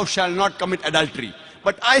that thou shalt not commit adultery.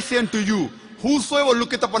 But I say unto you, whosoever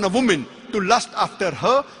looketh upon a woman to lust after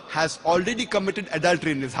her has already committed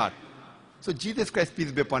adultery in his heart. So Jesus Christ,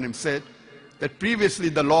 peace be upon him, said that previously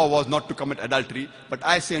the law was not to commit adultery, but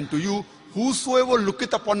I say unto you, whosoever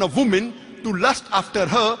looketh upon a woman to lust after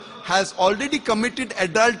her has already committed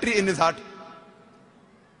adultery in his heart.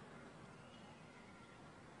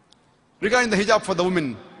 Regarding the hijab for the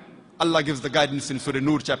woman, Allah gives the guidance in Surah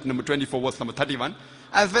Nur, chapter number 24, verse number 31,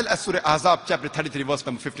 as well as Surah Ahzab, chapter 33, verse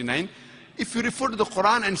number 59. If you refer to the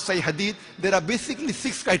Quran and Sahih Hadith, there are basically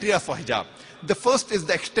 6 criteria for hijab. The first is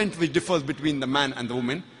the extent which differs between the man and the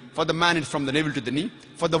woman. For the man, it's from the navel to the knee.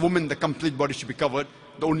 For the woman, the complete body should be covered.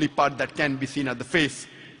 The only part that can be seen are the face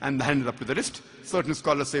and the hand up to the wrist. Certain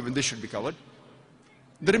scholars say when this should be covered.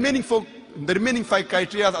 The remaining 5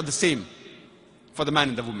 criteria are the same for the man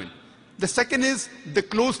and the woman. The second is the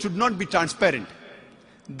clothes should not be transparent.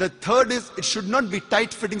 The third is it should not be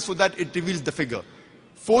tight-fitting so that it reveals the figure.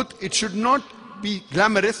 Fourth, it should not be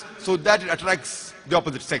glamorous so that it attracts the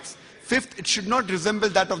opposite sex. Fifth, it should not resemble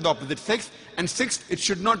that of the opposite sex. And sixth, it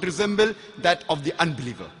should not resemble that of the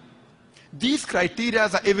unbeliever. These criteria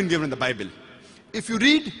are even given in the Bible. If you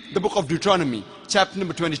read the book of Deuteronomy, chapter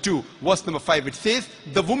number 22, verse number 5, it says,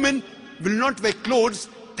 the woman will not wear clothes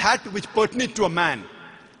that which pertain to a man.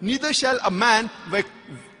 Neither shall a man wear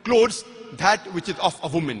clothes that which is of a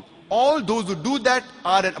woman. All those who do that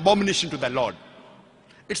are an abomination to the Lord.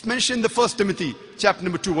 It's mentioned in the 1 Timothy, chapter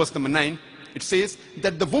number 2, verse number 9. It says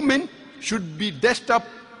that the woman should be dressed up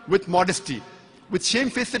with modesty, with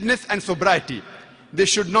shamefacedness and sobriety. They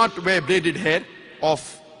should not wear braided hair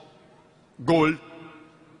of gold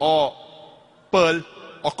or pearl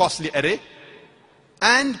or costly array.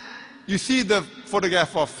 And you see the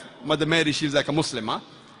photograph of Mother Mary, she's like a Muslim.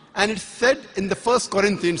 And it's said in the 1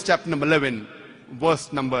 Corinthians chapter number 11,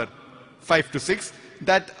 verse number 5 to 6,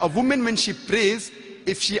 that a woman when she prays,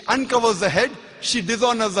 if she uncovers the head, she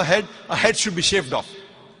dishonors the head, her head should be shaved off.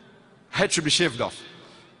 Head should be shaved off.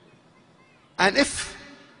 And if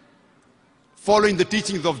following the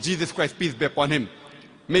teachings of Jesus Christ, peace be upon him,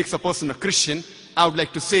 makes a person a Christian, I would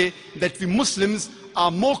like to say that we Muslims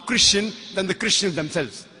are more Christian than the Christians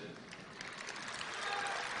themselves.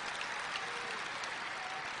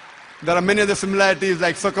 There are many other similarities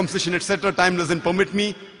like circumcision, etc. Time doesn't permit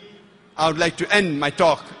me. I would like to end my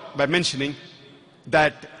talk by mentioning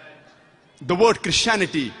that the word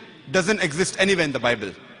Christianity doesn't exist anywhere in the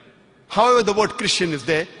Bible. However, the word Christian is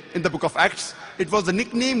there in the book of Acts. It was a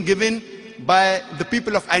nickname given by the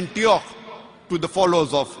people of Antioch to the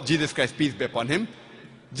followers of Jesus Christ, peace be upon him.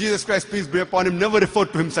 Jesus Christ, peace be upon him, never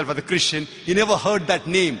referred to himself as a Christian. He never heard that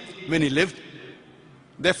name when he lived.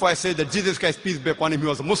 Therefore, I say that Jesus Christ, peace be upon him, he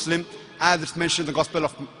was a Muslim, as it's mentioned in the Gospel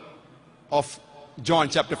of John,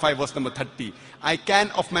 chapter 5, verse number 30. I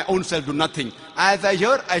can of my own self do nothing. As I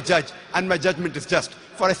hear, I judge, and my judgment is just.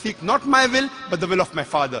 For I seek not my will, but the will of my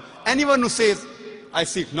Father. Anyone who says, I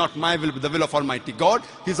seek not my will, but the will of Almighty God,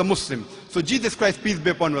 he is a Muslim. So Jesus Christ, peace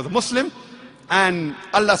be upon him, was a Muslim. And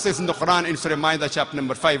Allah says in the Quran, in Surah Ma'idah, chapter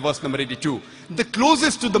number 5, verse number 82, the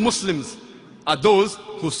closest to the Muslims are those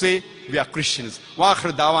who say we are Christians. Wa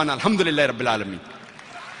akhir da'wana alhamdulillahi rabbil alameen.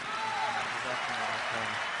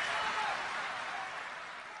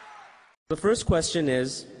 The first question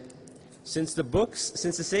is, since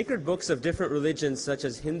the sacred books of different religions such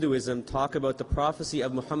as Hinduism talk about the prophecy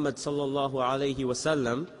of Muhammad sallallahu alaihi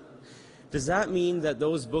wasallam, does that mean that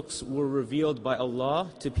those books were revealed by Allah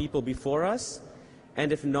to people before us?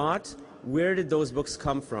 And if not, where did those books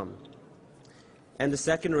come from? And the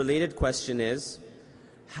second related question is,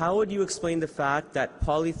 how would you explain the fact that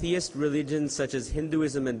polytheist religions such as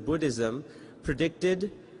Hinduism and Buddhism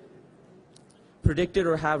predicted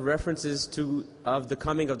or have references of the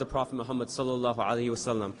coming of the Prophet Muhammad sallallahu alaihi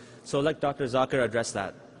wasallam? So let Dr. Zakir address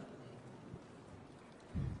that.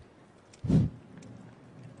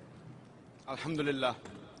 Alhamdulillah.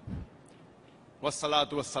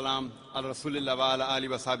 Wassalatu wassalam ala Rasulillah wa ala alihi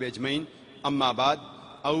wa sahbihi ajmain. Amma ba'd.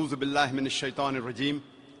 A'udhu billahi minash shaitanir rajim.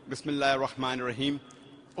 Bismillahir rahmanir rahim.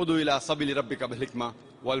 Udu ila sabili rabbika bil hikma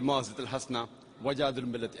wal maw'izatil hasana wajadil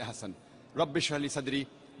billati ahsan. Rabbi shrah li sadri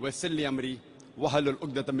wa yassir li amri wahlul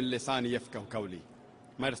 'uqdatam min lisani yafqahu qawli.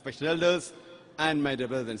 My respected elders and my dear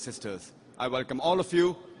brothers and sisters, I welcome all of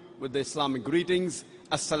you with the Islamic greetings.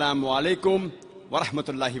 Assalamu alaikum wa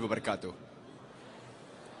rahmatullahi wa barakatuh.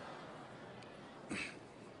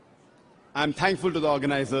 I'm thankful to the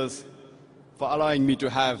organizers for allowing me to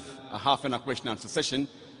have a half-an-hour question-answer session.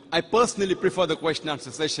 I personally prefer the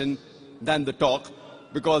question-answer session than the talk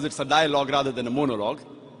because it's a dialogue rather than a monologue.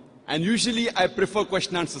 And usually I prefer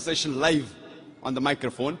question-answer session live on the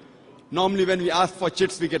microphone. Normally when we ask for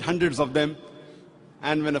chits, we get hundreds of them.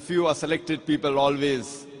 And when a few are selected, people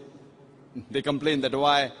always, they complain that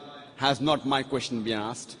why has not my question been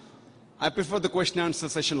asked. I prefer the question-answer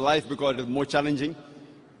session live because it is more challenging.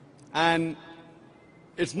 And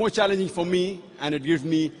it's more challenging for me, and it gives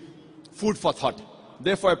me food for thought.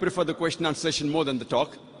 Therefore, I prefer the question-answer session more than the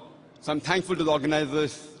talk. So I'm thankful to the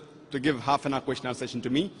organizers to give half-an-hour question-answer session to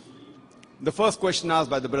me. The first question asked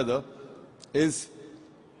by the brother is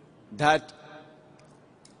that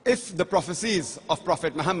if the prophecies of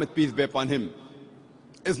Prophet Muhammad, peace be upon him,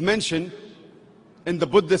 is mentioned in the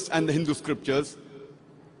Buddhist and the Hindu scriptures,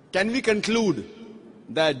 can we conclude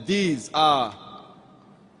that these are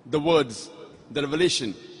the words, the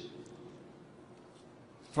revelation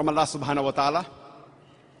from Allah subhanahu wa ta'ala?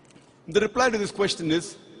 The reply to this question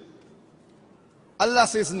is, Allah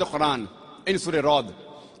says in the Quran, in Surah Rad,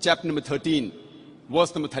 chapter number 13,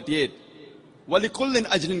 verse number 38, وَلِكُلِّنْ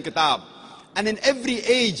أَجْلٍ كِتَابٍ. And in every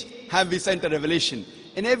age have we sent a revelation.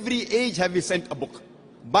 In every age have we sent a book.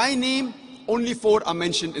 By name, only 4 are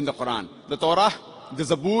mentioned in the Quran: the Torah, the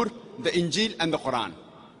Zabur, the Injil, and the Quran.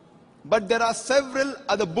 But there are several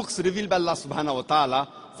other books revealed by Allah subhanahu wa ta'ala,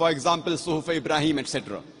 for example, Suhuf Ibrahim,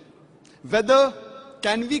 etc. Whether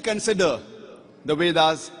can we consider the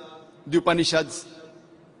Vedas, the Upanishads,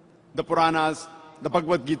 the Puranas, the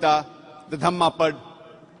Bhagavad Gita, the Dhammapad,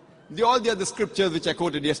 all the other scriptures which I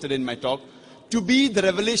quoted yesterday in my talk, to be the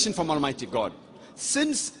revelation from Almighty God?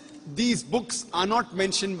 Since these books are not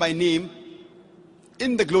mentioned by name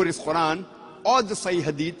in the glorious Quran or the Sahih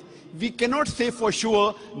Hadith, we cannot say for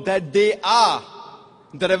sure that they are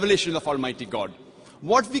the revelation of Almighty God.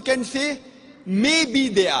 What we can say, maybe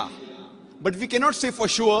they are, but we cannot say for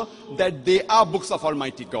sure that they are books of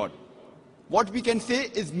Almighty God. What we can say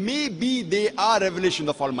is maybe they are revelation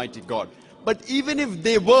of Almighty God. But even if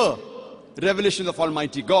they were, revelation of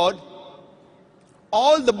Almighty God,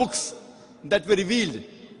 all the books that were revealed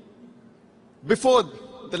before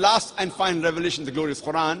the last and final revelation, the glorious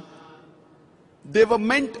Quran, they were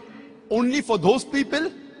meant only for those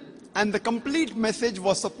people, and the complete message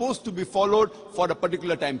was supposed to be followed for a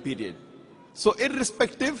particular time period. So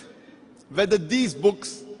irrespective whether these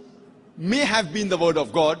books may have been the word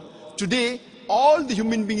of God, today all the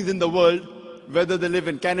human beings in the world, whether they live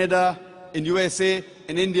in Canada, in USA,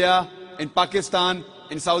 in India, in Pakistan,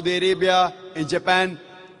 in Saudi Arabia, in Japan,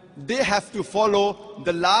 they have to follow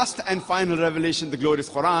the last and final revelation, the glorious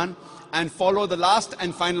Quran, and follow the last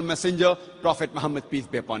and final messenger, Prophet Muhammad, peace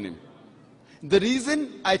be upon him. The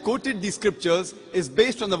reason I quoted these scriptures is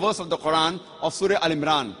based on the verse of the Quran of Surah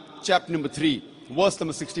Al-Imran, chapter number 3, verse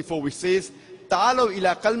number 64, which says, "Ta'alaw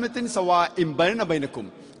ila kalmatin sawa'in bainana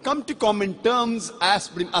bainakum." Come to common terms as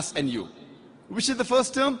between us and you. Which is the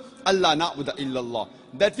first term? Allah na'budu illallah.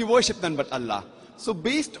 That we worship none but Allah. So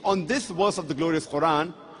based on this verse of the glorious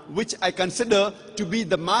Quran, which I consider to be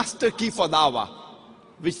the master key for da'wah,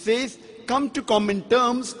 which says, come to common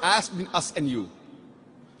terms as between us and you.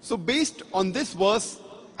 So based on this verse,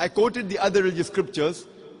 I quoted the other religious scriptures.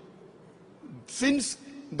 Since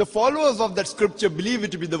the followers of that scripture believe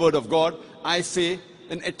it to be the word of God, I say,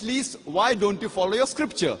 then at least why don't you follow your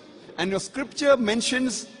scripture? And your scripture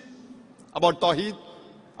mentions about Tawheed,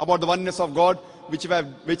 about the oneness of God, which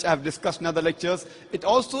I have discussed in other lectures. It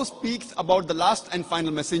also speaks about the last and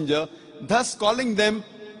final messenger, thus calling them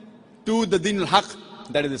to the Din al-Haq,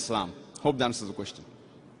 that is Islam. Hope that answers the question.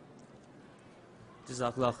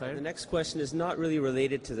 Jazakallah khair. The next question is not really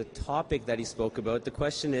related to the topic that he spoke about. The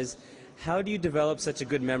question is, how do you develop such a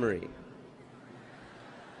good memory?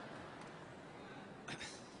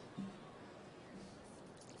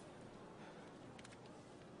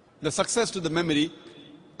 The success to the memory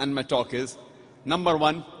and my talk is, number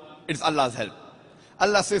one, it's Allah's help.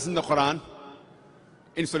 Allah says in the Quran,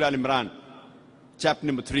 in Surah Al-Imran, chapter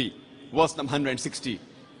number 3, verse number 160,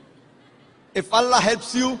 if Allah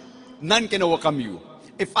helps you, none can overcome you.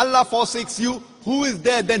 If Allah forsakes you, who is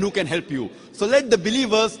there then who can help you? So let the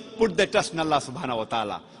believers put their trust in Allah subhanahu wa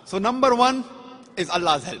ta'ala. So number one is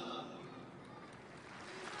Allah's help.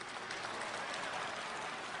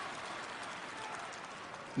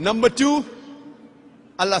 Number two,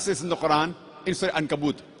 Allah says in the Quran, in Surah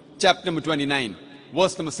Ankabut, chapter number 29,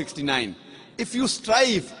 verse number 69, if you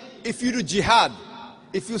strive, if you do jihad,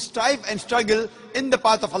 if you strive and struggle in the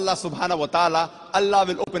path of Allah subhanahu wa ta'ala, Allah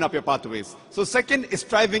will open up your pathways. So second is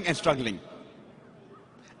striving and struggling.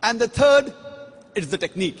 And the third is the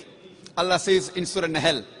technique. Allah says in Surah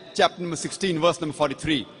Nahl, chapter number 16, verse number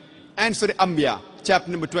 43, and Surah Anbiya, chapter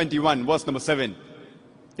number 21, verse number 7.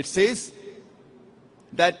 It says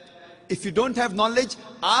that if you don't have knowledge,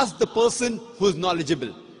 ask the person who is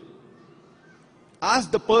knowledgeable.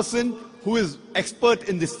 Ask the person who is expert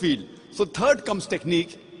in this field. So third comes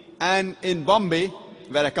technique, and in Bombay,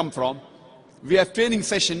 where I come from, we have training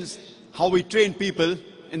sessions, how we train people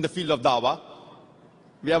in the field of dawah.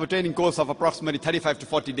 We have a training course of approximately 35 to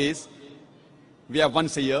 40 days. We have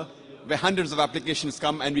once a year, where hundreds of applications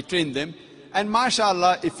come and we train them. And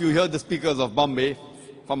mashallah, if you hear the speakers of Bombay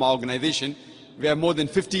from our organization, we have more than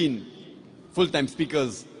 15 full-time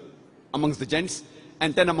speakers amongst the gents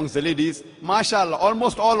and 10 amongst the ladies. Mashallah,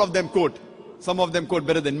 almost all of them quote. Some of them quote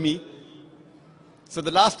better than me. So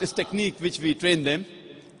the last is technique, which we train them.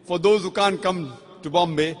 For those who can't come to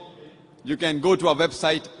Bombay, you can go to our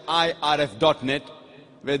website, irf.net,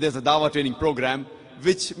 where there's a Dawah training program,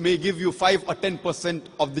 which may give you 5 or 10%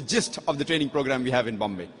 of the gist of the training program we have in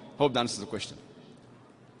Bombay. Hope that answers the question.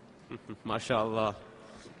 MashaAllah.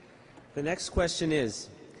 The next question is,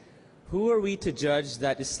 who are we to judge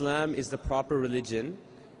that Islam is the proper religion?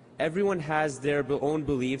 Everyone has their own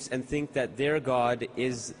beliefs and think that their God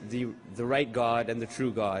is the right God and the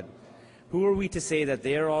true God. Who are we to say that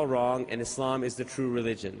they are all wrong and Islam is the true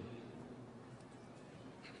religion?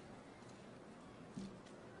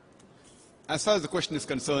 As far as the question is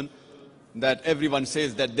concerned, that everyone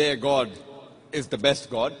says that their God is the best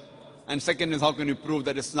God, and second is how can you prove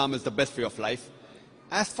that Islam is the best way of life?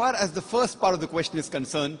 As far as the first part of the question is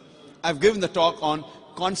concerned, I've given the talk on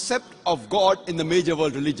concept of God in the major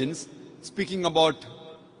world religions, speaking about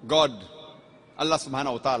God, Allah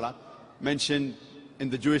subhanahu wa ta'ala, mentioned in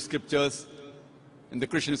the Jewish scriptures, in the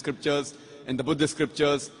Christian scriptures, in the Buddhist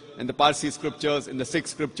scriptures, in the Parsi scriptures, in the Sikh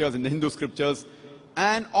scriptures, in the Hindu scriptures.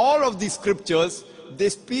 And all of these scriptures, they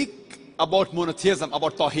speak about monotheism,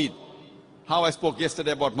 about Tawheed. How I spoke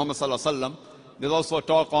yesterday about Muhammad sallallahu alaihi wasallam. There's also a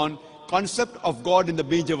talk on concept of God in the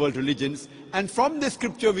major world religions. And from this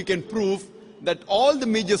scripture we can prove that all the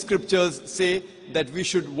major scriptures say that we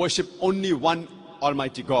should worship only one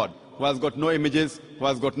Almighty God, who has got no images, who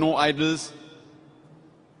has got no idols.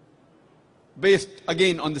 Based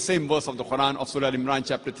again on the same verse of the Quran of Surah Imran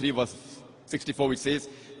chapter 3 verse 64, which says,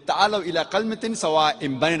 "Ta'alaw ila kalmatin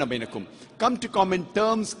sawa'in bainana bainakum." Come to common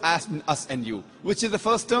terms as us and you. Which is the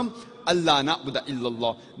first term? Allah na'budu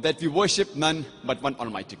illallah, that we worship none but one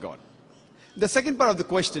Almighty God. The second part of the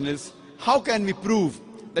question is, how can we prove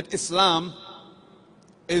that Islam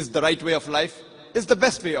is the right way of life, is the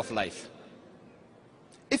best way of life?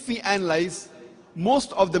 If we analyze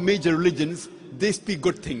most of the major religions, they speak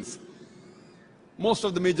good things. Most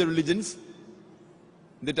of the major religions,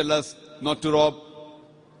 they tell us not to rob,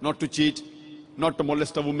 not to cheat, not to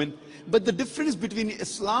molest a woman. But the difference between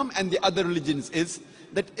Islam and the other religions is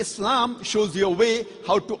that Islam shows you a way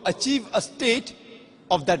how to achieve a state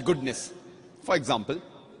of that goodness. For example,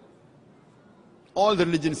 all the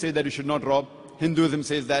religions say that you should not rob. Hinduism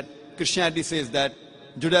says that, Christianity says that,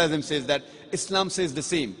 Judaism says that, Islam says the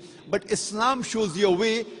same. But Islam shows you a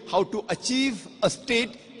way how to achieve a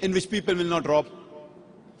state in which people will not rob.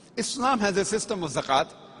 Islam has a system of zakat,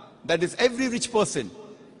 that is every rich person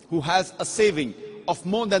who has a saving of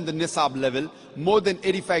more than the nisab level, more than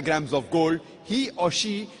 85 grams of gold, he or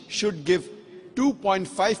she should give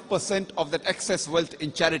 2.5% of that excess wealth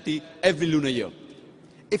in charity every lunar year.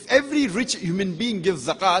 If every rich human being gives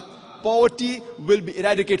zakat, poverty will be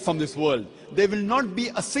eradicated from this world. There will not be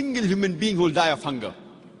a single human being who will die of hunger.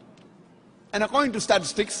 And according to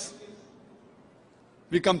statistics,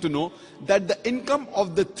 we come to know that the income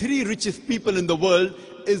of the 3 richest people in the world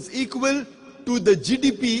is equal to the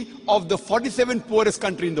GDP of the 47th poorest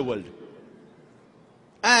country in the world.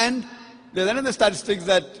 And there's another statistics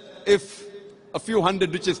that if a few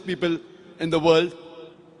hundred richest people in the world,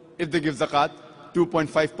 if they give zakat,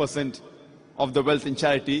 2.5% of the wealth in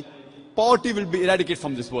charity, poverty will be eradicated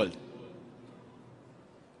from this world.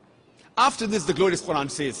 After this, the glorious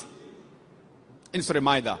Quran says, in Surah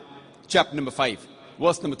Ma'idah, chapter number 5,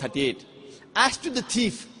 verse number 38, as to the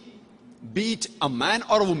thief, be it a man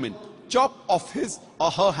or a woman, chop off his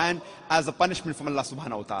or her hand as a punishment from Allah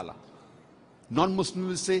subhanahu wa ta'ala. Non-Muslims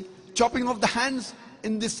will say, chopping off the hands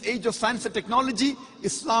in this age of science and technology,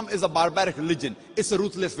 Islam is a barbaric religion. It's a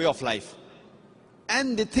ruthless way of life.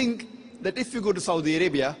 And they think that if you go to Saudi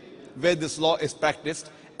Arabia, where this law is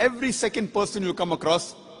practiced, every second person you come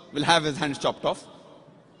across will have his hands chopped off.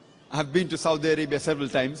 I have been to Saudi Arabia several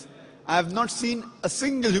times. I have not seen a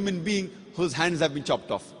single human being whose hands have been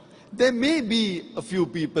chopped off. There may be a few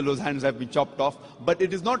people whose hands have been chopped off, but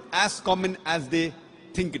it is not as common as they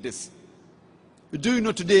think it is. Do you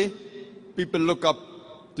know today, people look up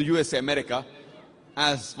to USA, America,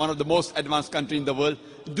 as one of the most advanced countries in the world.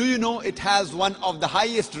 Do you know it has one of the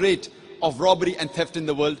highest rate of robbery and theft in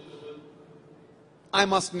the world?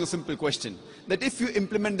 I'm asking a simple question, that if you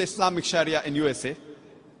implement the Islamic Sharia in USA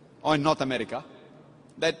or in North America,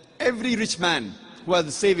 that every rich man who has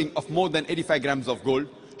a saving of more than 85 grams of gold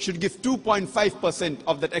should give 2.5%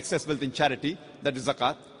 of that excess wealth in charity, that is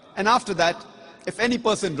zakat. And after that, if any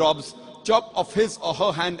person robs, chop off his or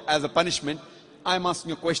her hand as a punishment. I'm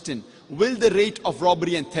asking a question, will the rate of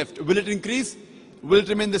robbery and theft, will it increase? Will it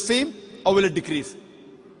remain the same or will it decrease?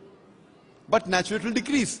 But naturally it will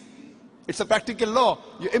decrease. It's a practical law.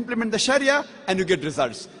 You implement the Sharia and you get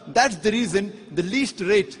results. That's the reason the least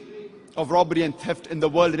rate of robbery and theft in the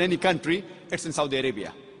world in any country, it's in Saudi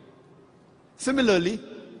Arabia. Similarly,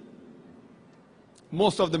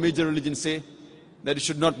 most of the major religions say that you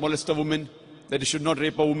should not molest a woman, that you should not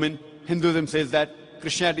rape a woman. Hinduism says that,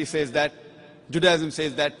 Christianity says that, Judaism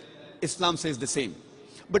says that, Islam says the same.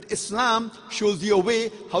 But Islam shows you a way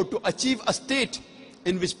how to achieve a state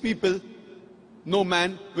in which people, no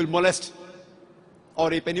man will molest or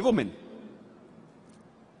rape any woman.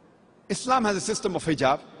 Islam has a system of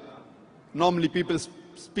hijab. Normally people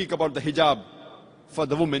speak about the hijab for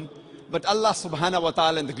the woman, but Allah subhanahu wa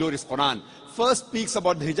ta'ala in the glorious Quran first speaks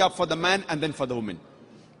about the hijab for the man and then for the woman.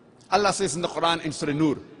 Allah says in the Quran in Surah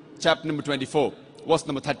Nur, chapter number 24, verse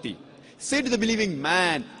number 30, say to the believing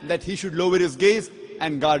man that he should lower his gaze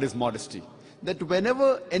and guard his modesty. That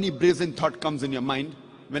whenever any brazen thought comes in your mind,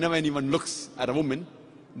 whenever anyone looks at a woman,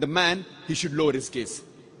 the man, he should lower his gaze.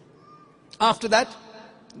 After that,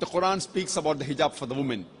 the Quran speaks about the hijab for the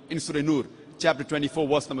woman in Surah Nur, chapter 24,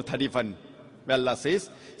 verse number 31, where Allah says,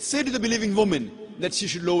 say to the believing woman that she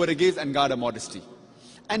should lower her gaze and guard her modesty,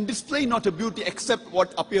 and display not her beauty except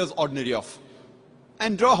what appears ordinary of,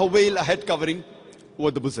 and draw her veil, a head covering,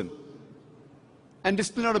 over the bosom, and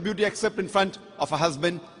display not her beauty except in front of her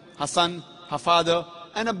husband, her son, her father,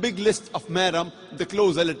 and a big list of mahram, the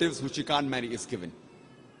close relatives which she can't marry, is given.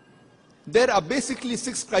 There are basically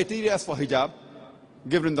 6 criteria for hijab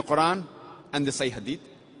given in the Quran and the Sahih Hadith.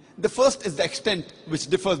 The first is the extent which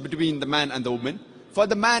differs between the man and the woman. For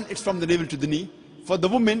the man, it's from the navel to the knee. For the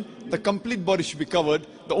woman, the complete body should be covered.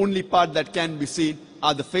 The only part that can be seen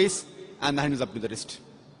are the face and the hands up to the wrist.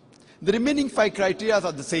 The remaining 5 criteria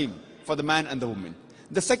are the same for the man and the woman.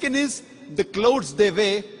 The second is the clothes they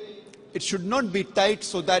wear, it should not be tight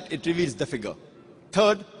so that it reveals the figure.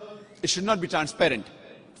 Third, it should not be transparent.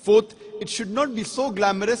 Fourth, it should not be so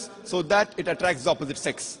glamorous so that it attracts the opposite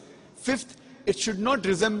sex. Fifth, it should not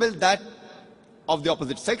resemble that of the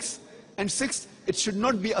opposite sex. And sixth, it should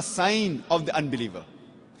not be a sign of the unbeliever.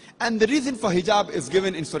 And the reason for hijab is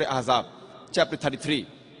given in Surah Ahzab, chapter 33,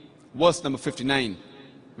 verse number 59,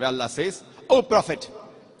 where Allah says, O Prophet,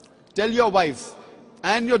 tell your wives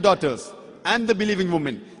and your daughters and the believing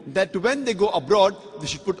women that when they go abroad, they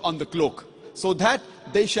should put on the cloak, so that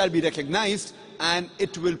they shall be recognized and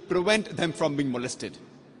it will prevent them from being molested.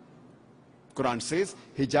 Quran says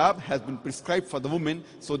hijab has been prescribed for the women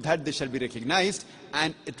so that they shall be recognized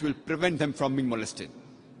and it will prevent them from being molested.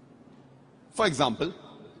 For example,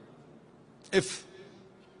 if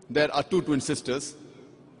there are 2 twin sisters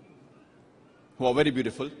who are very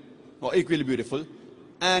beautiful or equally beautiful,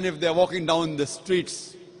 and if they are walking down the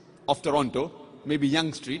streets of Toronto, maybe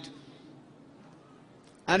Yonge Street,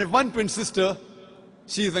 and if one twin sister,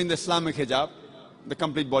 she is wearing the Islamic hijab, the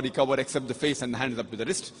complete body cover except the face and the hands up to the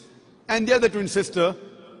wrist, and the other twin sister,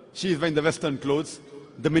 she is wearing the Western clothes,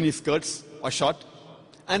 the mini skirts or short,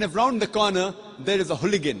 and if round the corner there is a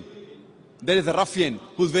hooligan, there is a ruffian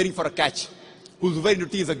who's waiting for a catch, who's waiting to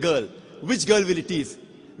tease a girl, which girl will he tease?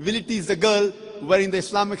 Will he tease the girl wearing the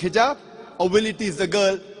Islamic hijab, or will he tease the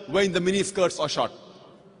girl wearing the mini skirts or short?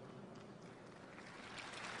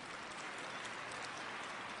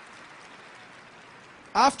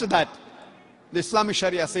 After that, the Islamic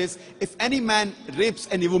Sharia says, if any man rapes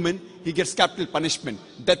any woman, he gets capital punishment,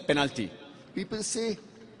 death penalty. People say,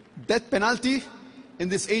 death penalty? In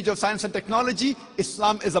this age of science and technology,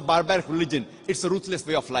 Islam is a barbaric religion. It's a ruthless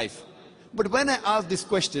way of life. But when I ask this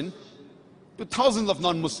question to thousands of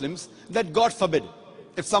non-Muslims, that God forbid,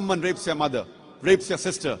 if someone rapes your mother, rapes your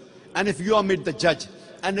sister, and if you are made the judge,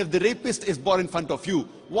 and if the rapist is brought in front of you,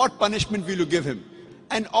 what punishment will you give him?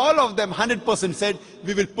 And all of them, 100% said,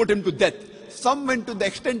 we will put him to death. Some went to the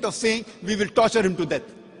extent of saying, we will torture him to death.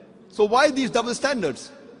 So why these double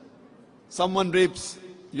standards? Someone rapes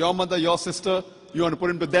your mother, your sister, you want to put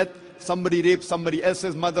him to death. Somebody rapes somebody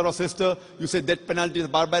else's mother or sister, you say death penalty is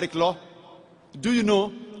barbaric law. Do you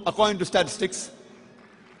know, according to statistics,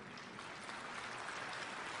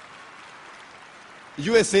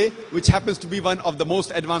 USA, which happens to be one of the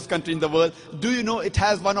most advanced countries in the world, do you know it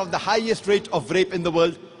has one of the highest rate of rape in the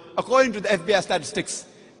world? According to the FBI statistics,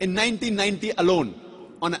 in 1990 alone,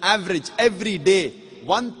 on average, every day,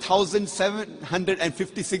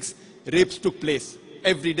 1,756 rapes took place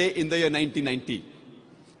every day in the year 1990.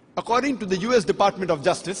 According to the US Department of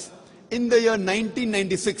Justice, in the year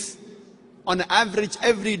 1996, on average,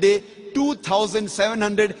 every day,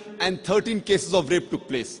 2,713 cases of rape took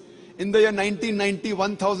place. In the year 1990,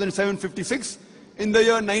 1,756. In the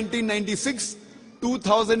year 1996,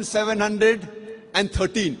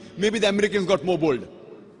 2,713. Maybe the Americans got more bold.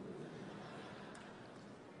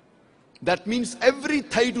 That means every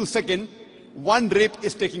 32 seconds, one rape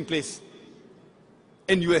is taking place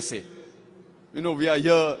in USA. You know, we are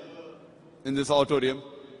here in this auditorium,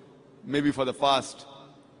 maybe for the past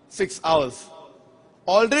 6 hours.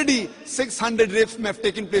 Already 600 rapes may have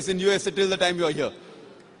taken place in USA till the time you are here.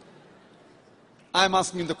 I am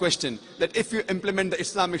asking the question that if you implement the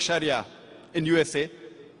Islamic Sharia in USA,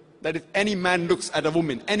 that if any man looks at a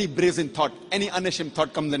woman, any brazen thought, any unashamed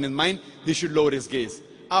thought comes in his mind, he should lower his gaze.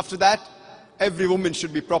 After that, every woman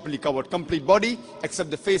should be properly covered, complete body,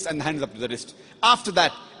 except the face and the hands up to the wrist. After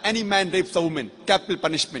that, any man rapes a woman, capital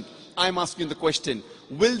punishment. I am asking the question,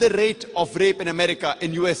 will the rate of rape in America,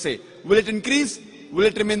 in USA, will it increase? Will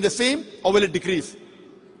it remain the same, or will it decrease?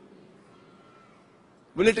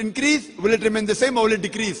 Will it increase? Will it remain the same, or will it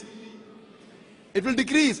decrease? It will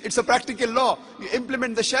decrease. It's a practical law. You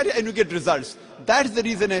implement the Sharia and you get results. That's the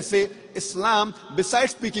reason I say Islam,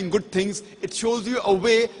 besides speaking good things, it shows you a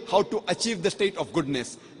way how to achieve the state of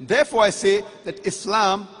goodness. Therefore I say that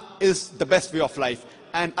Islam is the best way of life.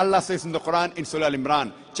 And Allah says in the Quran, in Surah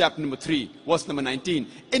Al-Imran, chapter number 3, verse number 19,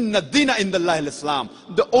 Inna Dina Indallahi al-Islam.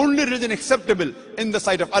 The only religion acceptable in the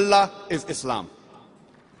sight of Allah is Islam.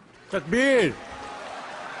 Takbir.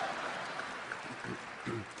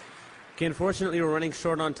 Okay, unfortunately we're running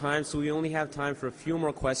short on time, so we only have time for a few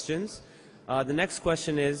more questions. The next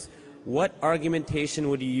question is, what argumentation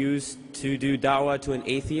would you use to do da'wah to an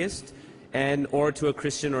atheist? or to a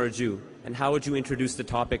Christian or a Jew? And how would you introduce the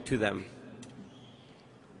topic to them?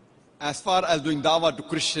 As far as doing dawah to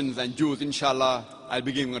Christians and Jews, inshallah, I'll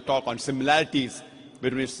be giving a talk on similarities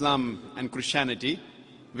between Islam and Christianity,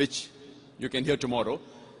 which you can hear tomorrow.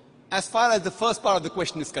 As far as the first part of the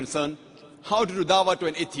question is concerned, how to do dawah to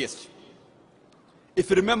an atheist? If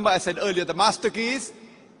you remember, I said earlier, the master key is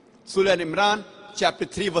Surah Al-Imran, chapter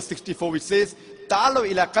 3, verse 64, which says, "Ta'alaw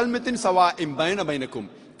ila kalmatin sawa'in bayna bainakum."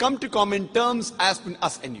 Come to common terms as between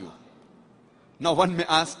us and you. Now one may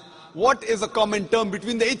ask, what is a common term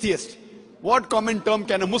between the atheist? What common term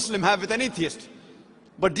can a Muslim have with an atheist?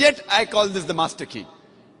 But yet I call this the master key.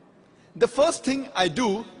 The first thing I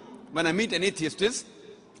do when I meet an atheist is,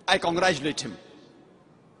 I congratulate him.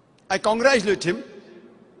 I congratulate him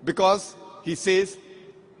because he says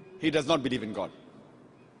he does not believe in God.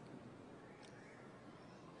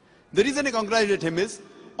 The reason I congratulate him is,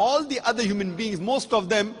 all the other human beings, most of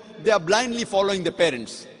them, they are blindly following their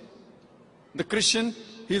parents. The Christian,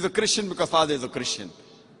 he is a Christian because father is a Christian.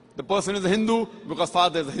 The person is a Hindu because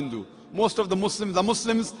father is a Hindu. Most of the Muslims are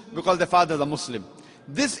Muslims because their fathers are Muslim.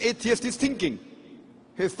 This atheist is thinking,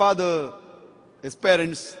 his father, his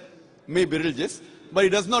parents may be religious, but he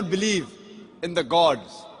does not believe in the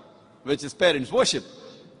gods which his parents worship.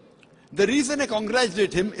 The reason I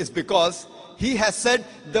congratulate him is because he has said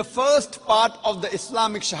the first part of the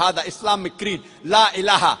Islamic Shahada, Islamic creed, La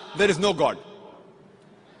ilaha, there is no God.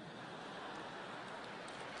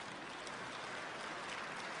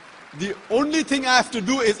 The only thing I have to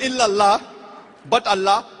do is illallah, but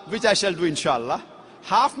Allah, which I shall do inshallah.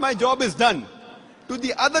 Half my job is done. To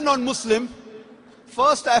the other non-Muslim,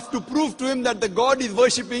 first I have to prove to him that the God he's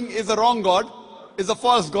worshipping is a wrong God, is a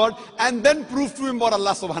false God, and then prove to him about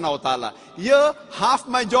Allah subhanahu wa ta'ala. Here, half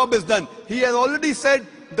my job is done. He has already said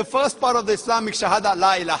the first part of the Islamic Shahada,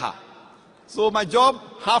 La ilaha. So my job,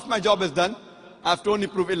 half my job is done. I have to only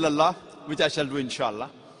prove illallah, which I shall do inshallah.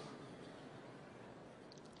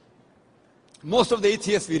 Most of the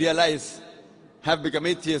atheists, we realize, have become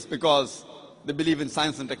atheists because they believe in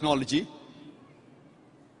science and technology.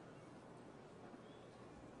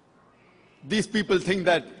 These people think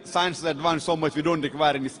that science is advanced so much, we don't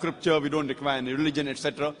require any scripture, we don't require any religion,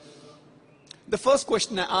 etc. The first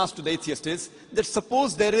question I ask to the atheist is that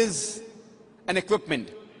suppose there is an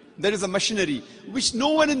equipment, there is a machinery which no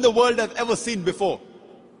one in the world has ever seen before.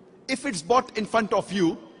 If it's bought in front of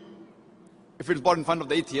you, if it's bought in front of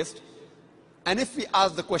the atheist, and if we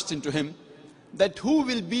ask the question to him, that who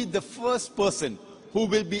will be the first person who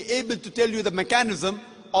will be able to tell you the mechanism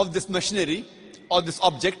of this machinery or this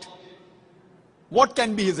object, what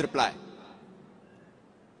can be his reply?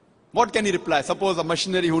 What can he reply? Suppose a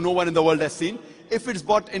machinery who no one in the world has seen, if it's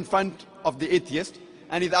brought in front of the atheist,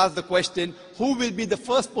 and he's asked the question, who will be the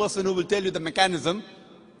first person who will tell you the mechanism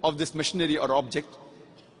of this machinery or object?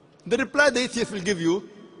 The reply the atheist will give you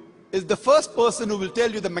is the first person who will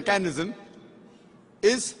tell you the mechanism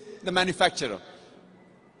is the manufacturer.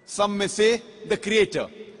 Some may say the creator,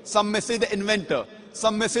 some may say the inventor,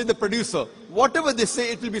 some may say the producer. Whatever they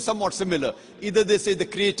say, it will be somewhat similar. Either they say the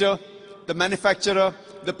creator, the manufacturer,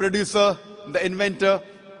 the producer, the inventor.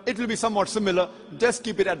 It will be somewhat similar. Just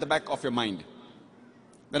keep it at the back of your mind.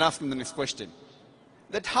 Then ask him the next question.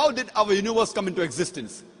 That how did our universe come into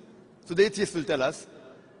existence? So the atheist will tell us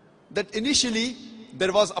that initially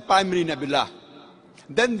there was a primary nebula.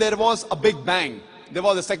 Then there was a big bang. There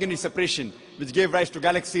was a secondary separation which gave rise to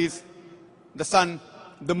galaxies, the sun,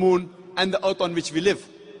 the moon, and the earth on which we live.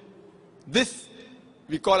 This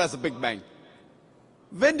we call as a Big Bang.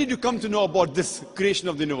 When did you come to know about this creation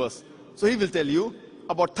of the universe? So he will tell you,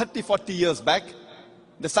 about 30, 40 years back,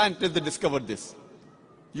 the scientists that discovered this.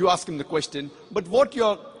 You ask him the question, but what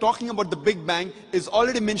you're talking about the Big Bang is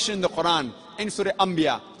already mentioned in the Quran, in Surah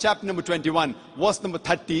Anbiya, chapter number 21, verse number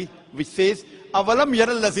 30, which says, "Avalam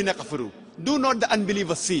yaral lazina kafaru." Do not the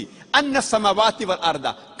unbelievers see anna samawati wal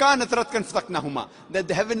arda kanat ratkan fataqnahuma, that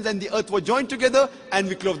the heavens and the earth were joined together and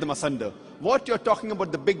we clove them asunder. What you're talking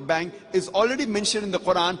about the Big Bang is already mentioned in the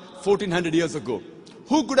Quran 1400 years ago.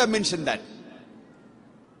 Who could have mentioned that?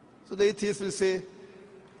 So the atheist will say,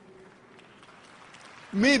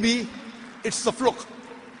 maybe it's a fluke.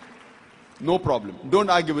 No problem. Don't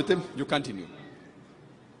argue with him. You continue.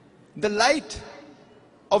 The light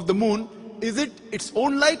of the moon, is it its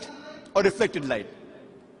own light or reflected light?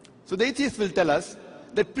 So the atheist will tell us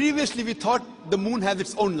that previously we thought the moon has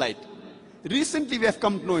its own light. Recently we have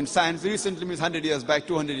come to know in science, recently means 100 years back,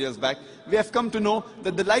 200 years back, we have come to know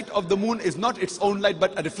that the light of the moon is not its own light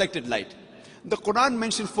but a reflected light. The Quran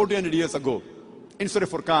mentions 1400 years ago in Surah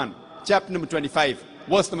Furqan, chapter number 25,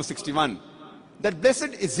 verse number 61, that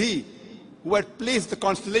blessed is he who had placed the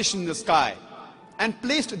constellation in the sky and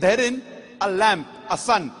placed therein a lamp, a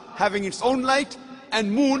sun having its own light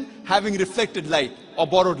and moon having reflected light or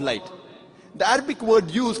borrowed light. The Arabic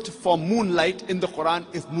word used for moonlight in the Quran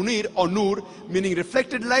is munir or nur, meaning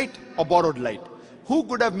reflected light or borrowed light. Who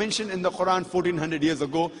could have mentioned in the Quran 1400 years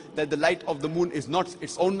ago that the light of the moon is not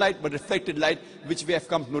its own light but reflected light, which we have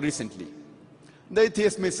come to know recently? The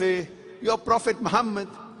atheist may say, your Prophet Muhammad,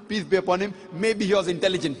 peace be upon him, maybe he was an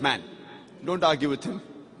intelligent man. Don't argue with him.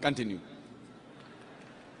 Continue.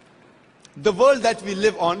 The world that we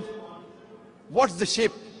live on, what's the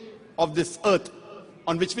shape of this earth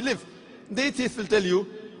on which we live? The atheist will tell you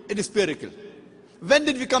it is spherical. When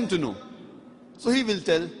did we come to know? So he will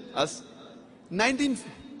tell us,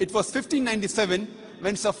 it was 1597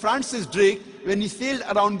 when Sir Francis Drake, when he sailed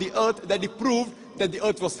around the earth, that he proved that the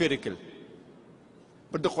earth was spherical.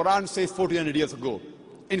 But the Quran says 1400 years ago,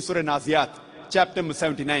 in Surah Naziyat, chapter number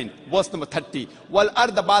 79, verse number 30, Wal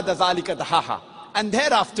arda ba'da zalika dahaha. And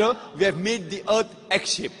thereafter, we have made the earth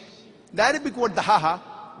egg-shaped. The Arabic word dahaha,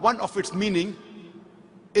 one of its meaning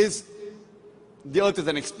is the earth is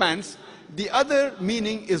an expanse. The other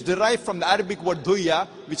meaning is derived from the Arabic word duya,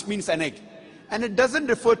 which means an egg. And it doesn't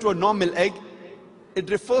refer to a normal egg. It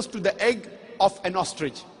refers to the egg of an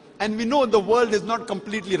ostrich. And we know the world is not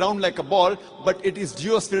completely round like a ball, but it is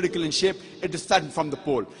geospherical in shape. It is starting from the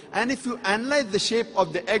pole. And if you analyze the shape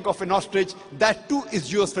of the egg of an ostrich, that too is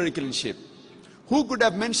geospherical in shape. Who could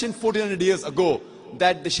have mentioned 1400 years ago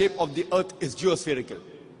that the shape of the earth is geospherical?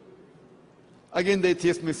 Again, the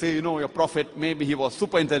atheist may say, your prophet, maybe he was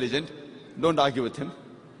super intelligent. Don't argue with him.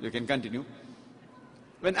 You can continue.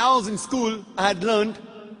 When I was in school, I had learned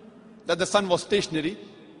that the sun was stationary.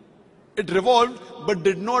 It revolved, but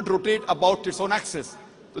did not rotate about its own axis.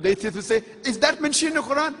 So the atheist will say, is that mentioned in the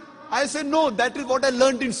Quran? I say, no, that is what I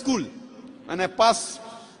learned in school. When I passed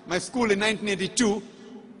my school in 1982,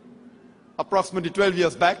 approximately 12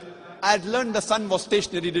 years back, I had learned the sun was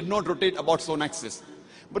stationary, did not rotate about its own axis.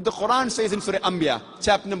 But the Quran says in Surah Anbiya,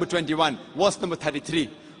 chapter number 21, verse number 33,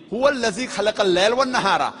 Huwa allazi khalaqa al-layla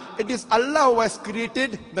wan-nahara. It is Allah who has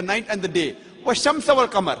created the night and the day. Wash-shamsa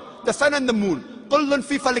wal-qamar, the sun and the moon. Kullun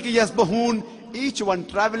fi falaki yasbahun, each one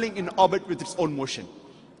traveling in orbit with its own motion.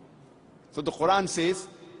 So the Quran says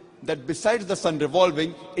that besides the sun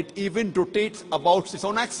revolving, it even rotates about its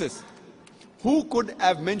own axis. Who could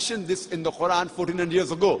have mentioned this in the Quran 1400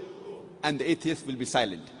 years ago? And the atheist will be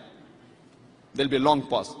silent. There will be a long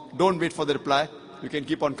pause. Don't wait for the reply. You can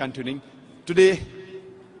keep on continuing. Today,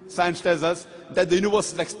 science tells us that the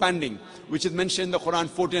universe is expanding, which is mentioned in the Quran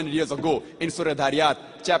 1400 years ago in Surah Dhariyat,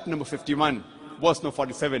 chapter number 51, verse number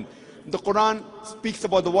 47. The Quran speaks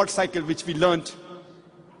about the water cycle which we learnt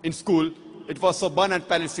in school. It was Sir Bernard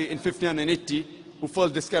Palissy in 1580 who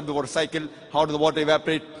first described the water cycle, how does the water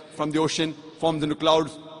evaporate from the ocean, forms into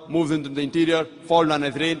clouds, moves into the interior, falls down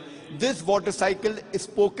as rain. This water cycle is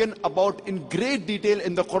spoken about in great detail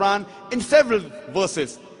in the Quran in several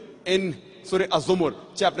verses. In Surah Az-Zumur,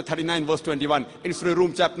 chapter 39, verse 21. In Surah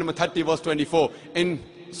Rum, chapter number 30, verse 24. In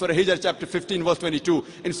Surah Hijr, chapter 15, verse 22.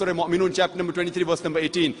 In Surah Mu'minun, chapter number 23, verse number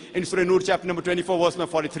 18. In Surah Nur, chapter number 24, verse number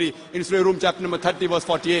 43. In Surah Rum, chapter number 30, verse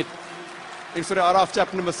 48. In Surah Araf,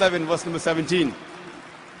 chapter number 7, verse number 17.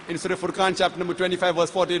 In Surah Furqan, chapter number 25, verse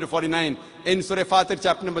 48 to 49. In Surah Fatir,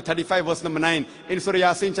 chapter number 35, verse number 9. In Surah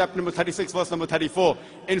Yasin, chapter number 36, verse number 34.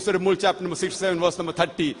 In Surah Mulk, chapter number 67, verse number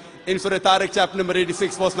 30. In Surah Tariq, chapter number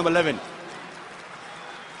 86, verse number 11.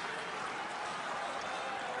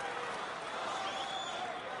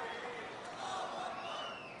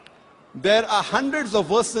 There are hundreds of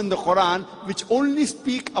verses in the Quran which only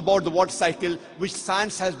speak about the water cycle, which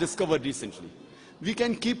science has discovered recently. We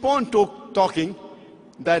can keep on talking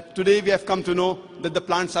that today we have come to know that the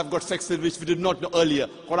plants have got sexes which we did not know earlier.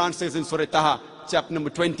 Quran says in Surah Taha, chapter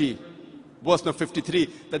number 20, verse number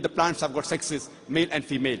 53, that the plants have got sexes, male and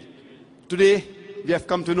female. Today we have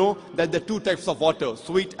come to know that there are two types of water,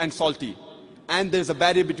 sweet and salty. And there is a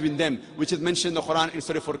barrier between them, which is mentioned in the Quran in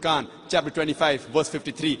Surah Furqan, chapter 25, verse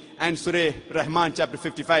 53, and Surah Rahman, chapter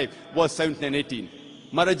 55, verse 17 and 18.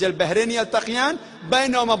 Marajal Bahraini al-Taqiyan,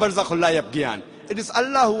 Bainahuma barzakhun la yabghiyan. It is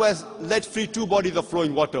Allah who has let free two bodies of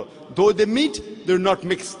flowing water. Though they meet, they do not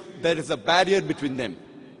mix. There is a barrier between them.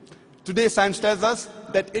 Today science tells us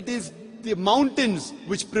that it is the mountains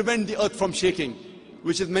which prevent the earth from shaking,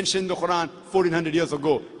 which is mentioned in the Quran 1400 years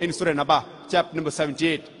ago in Surah Naba, chapter number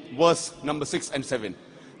 78, verse number 6 and 7.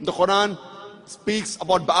 The Quran speaks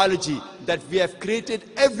about biology, that we have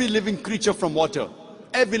created every living creature from water,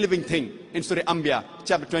 every living thing. In Surah Anbiya,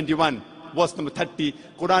 chapter 21, verse number 30,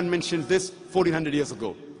 Quran mentions this 1400 years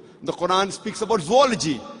ago. The Quran speaks about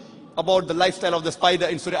zoology, about the lifestyle of the spider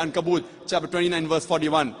in Surah Ankabut, chapter 29, verse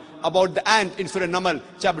 41. About the ant in Surah Namal,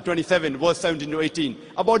 chapter 27, verse 17 to 18.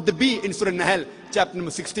 About the bee in Surah Nahl, chapter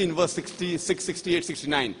number 16, verse 66, 68,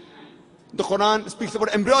 69. The Quran speaks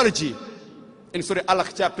about embryology in Surah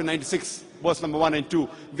Alaq, chapter 96, verse number 1 and 2.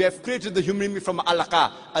 We have created the human being from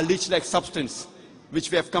alaqa, a leech-like substance, which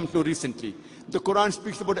we have come to know recently. The Quran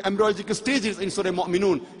speaks about embryological stages in Surah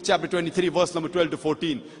Mu'minun, chapter 23, verse number 12 to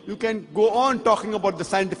 14. You can go on talking about the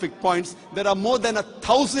scientific points. There are more than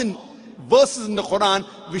 1,000 verses in the Quran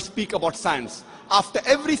which speak about science. After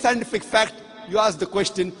every scientific fact, you ask the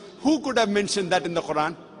question, who could have mentioned that in the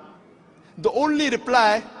Quran? The only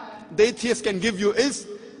reply the atheist can give you is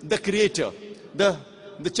the creator, the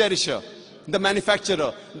cherisher, the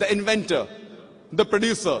manufacturer, the inventor, the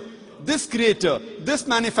producer. This creator, this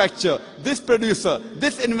manufacturer, this producer,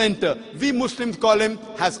 this inventor, we Muslims call him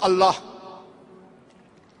as Allah.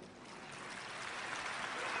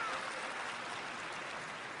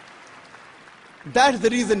 That's the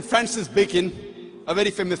reason Francis Bacon, a very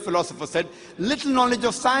famous philosopher, said, little knowledge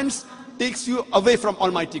of science takes you away from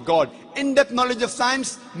Almighty God. In-depth knowledge of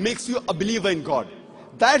science makes you a believer in God.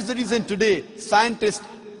 That's the reason today scientists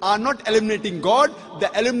are not eliminating God, they're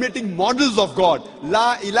eliminating models of God.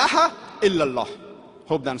 La ilaha illallah.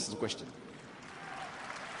 Hope that answers the question.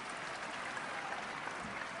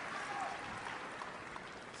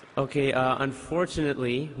 Okay,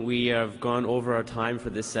 unfortunately, we have gone over our time for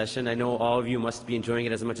this session. I know all of you must be enjoying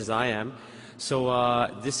it as much as I am. So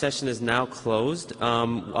this session is now closed.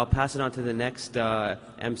 I'll pass it on to the next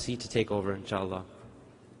MC to take over, inshallah.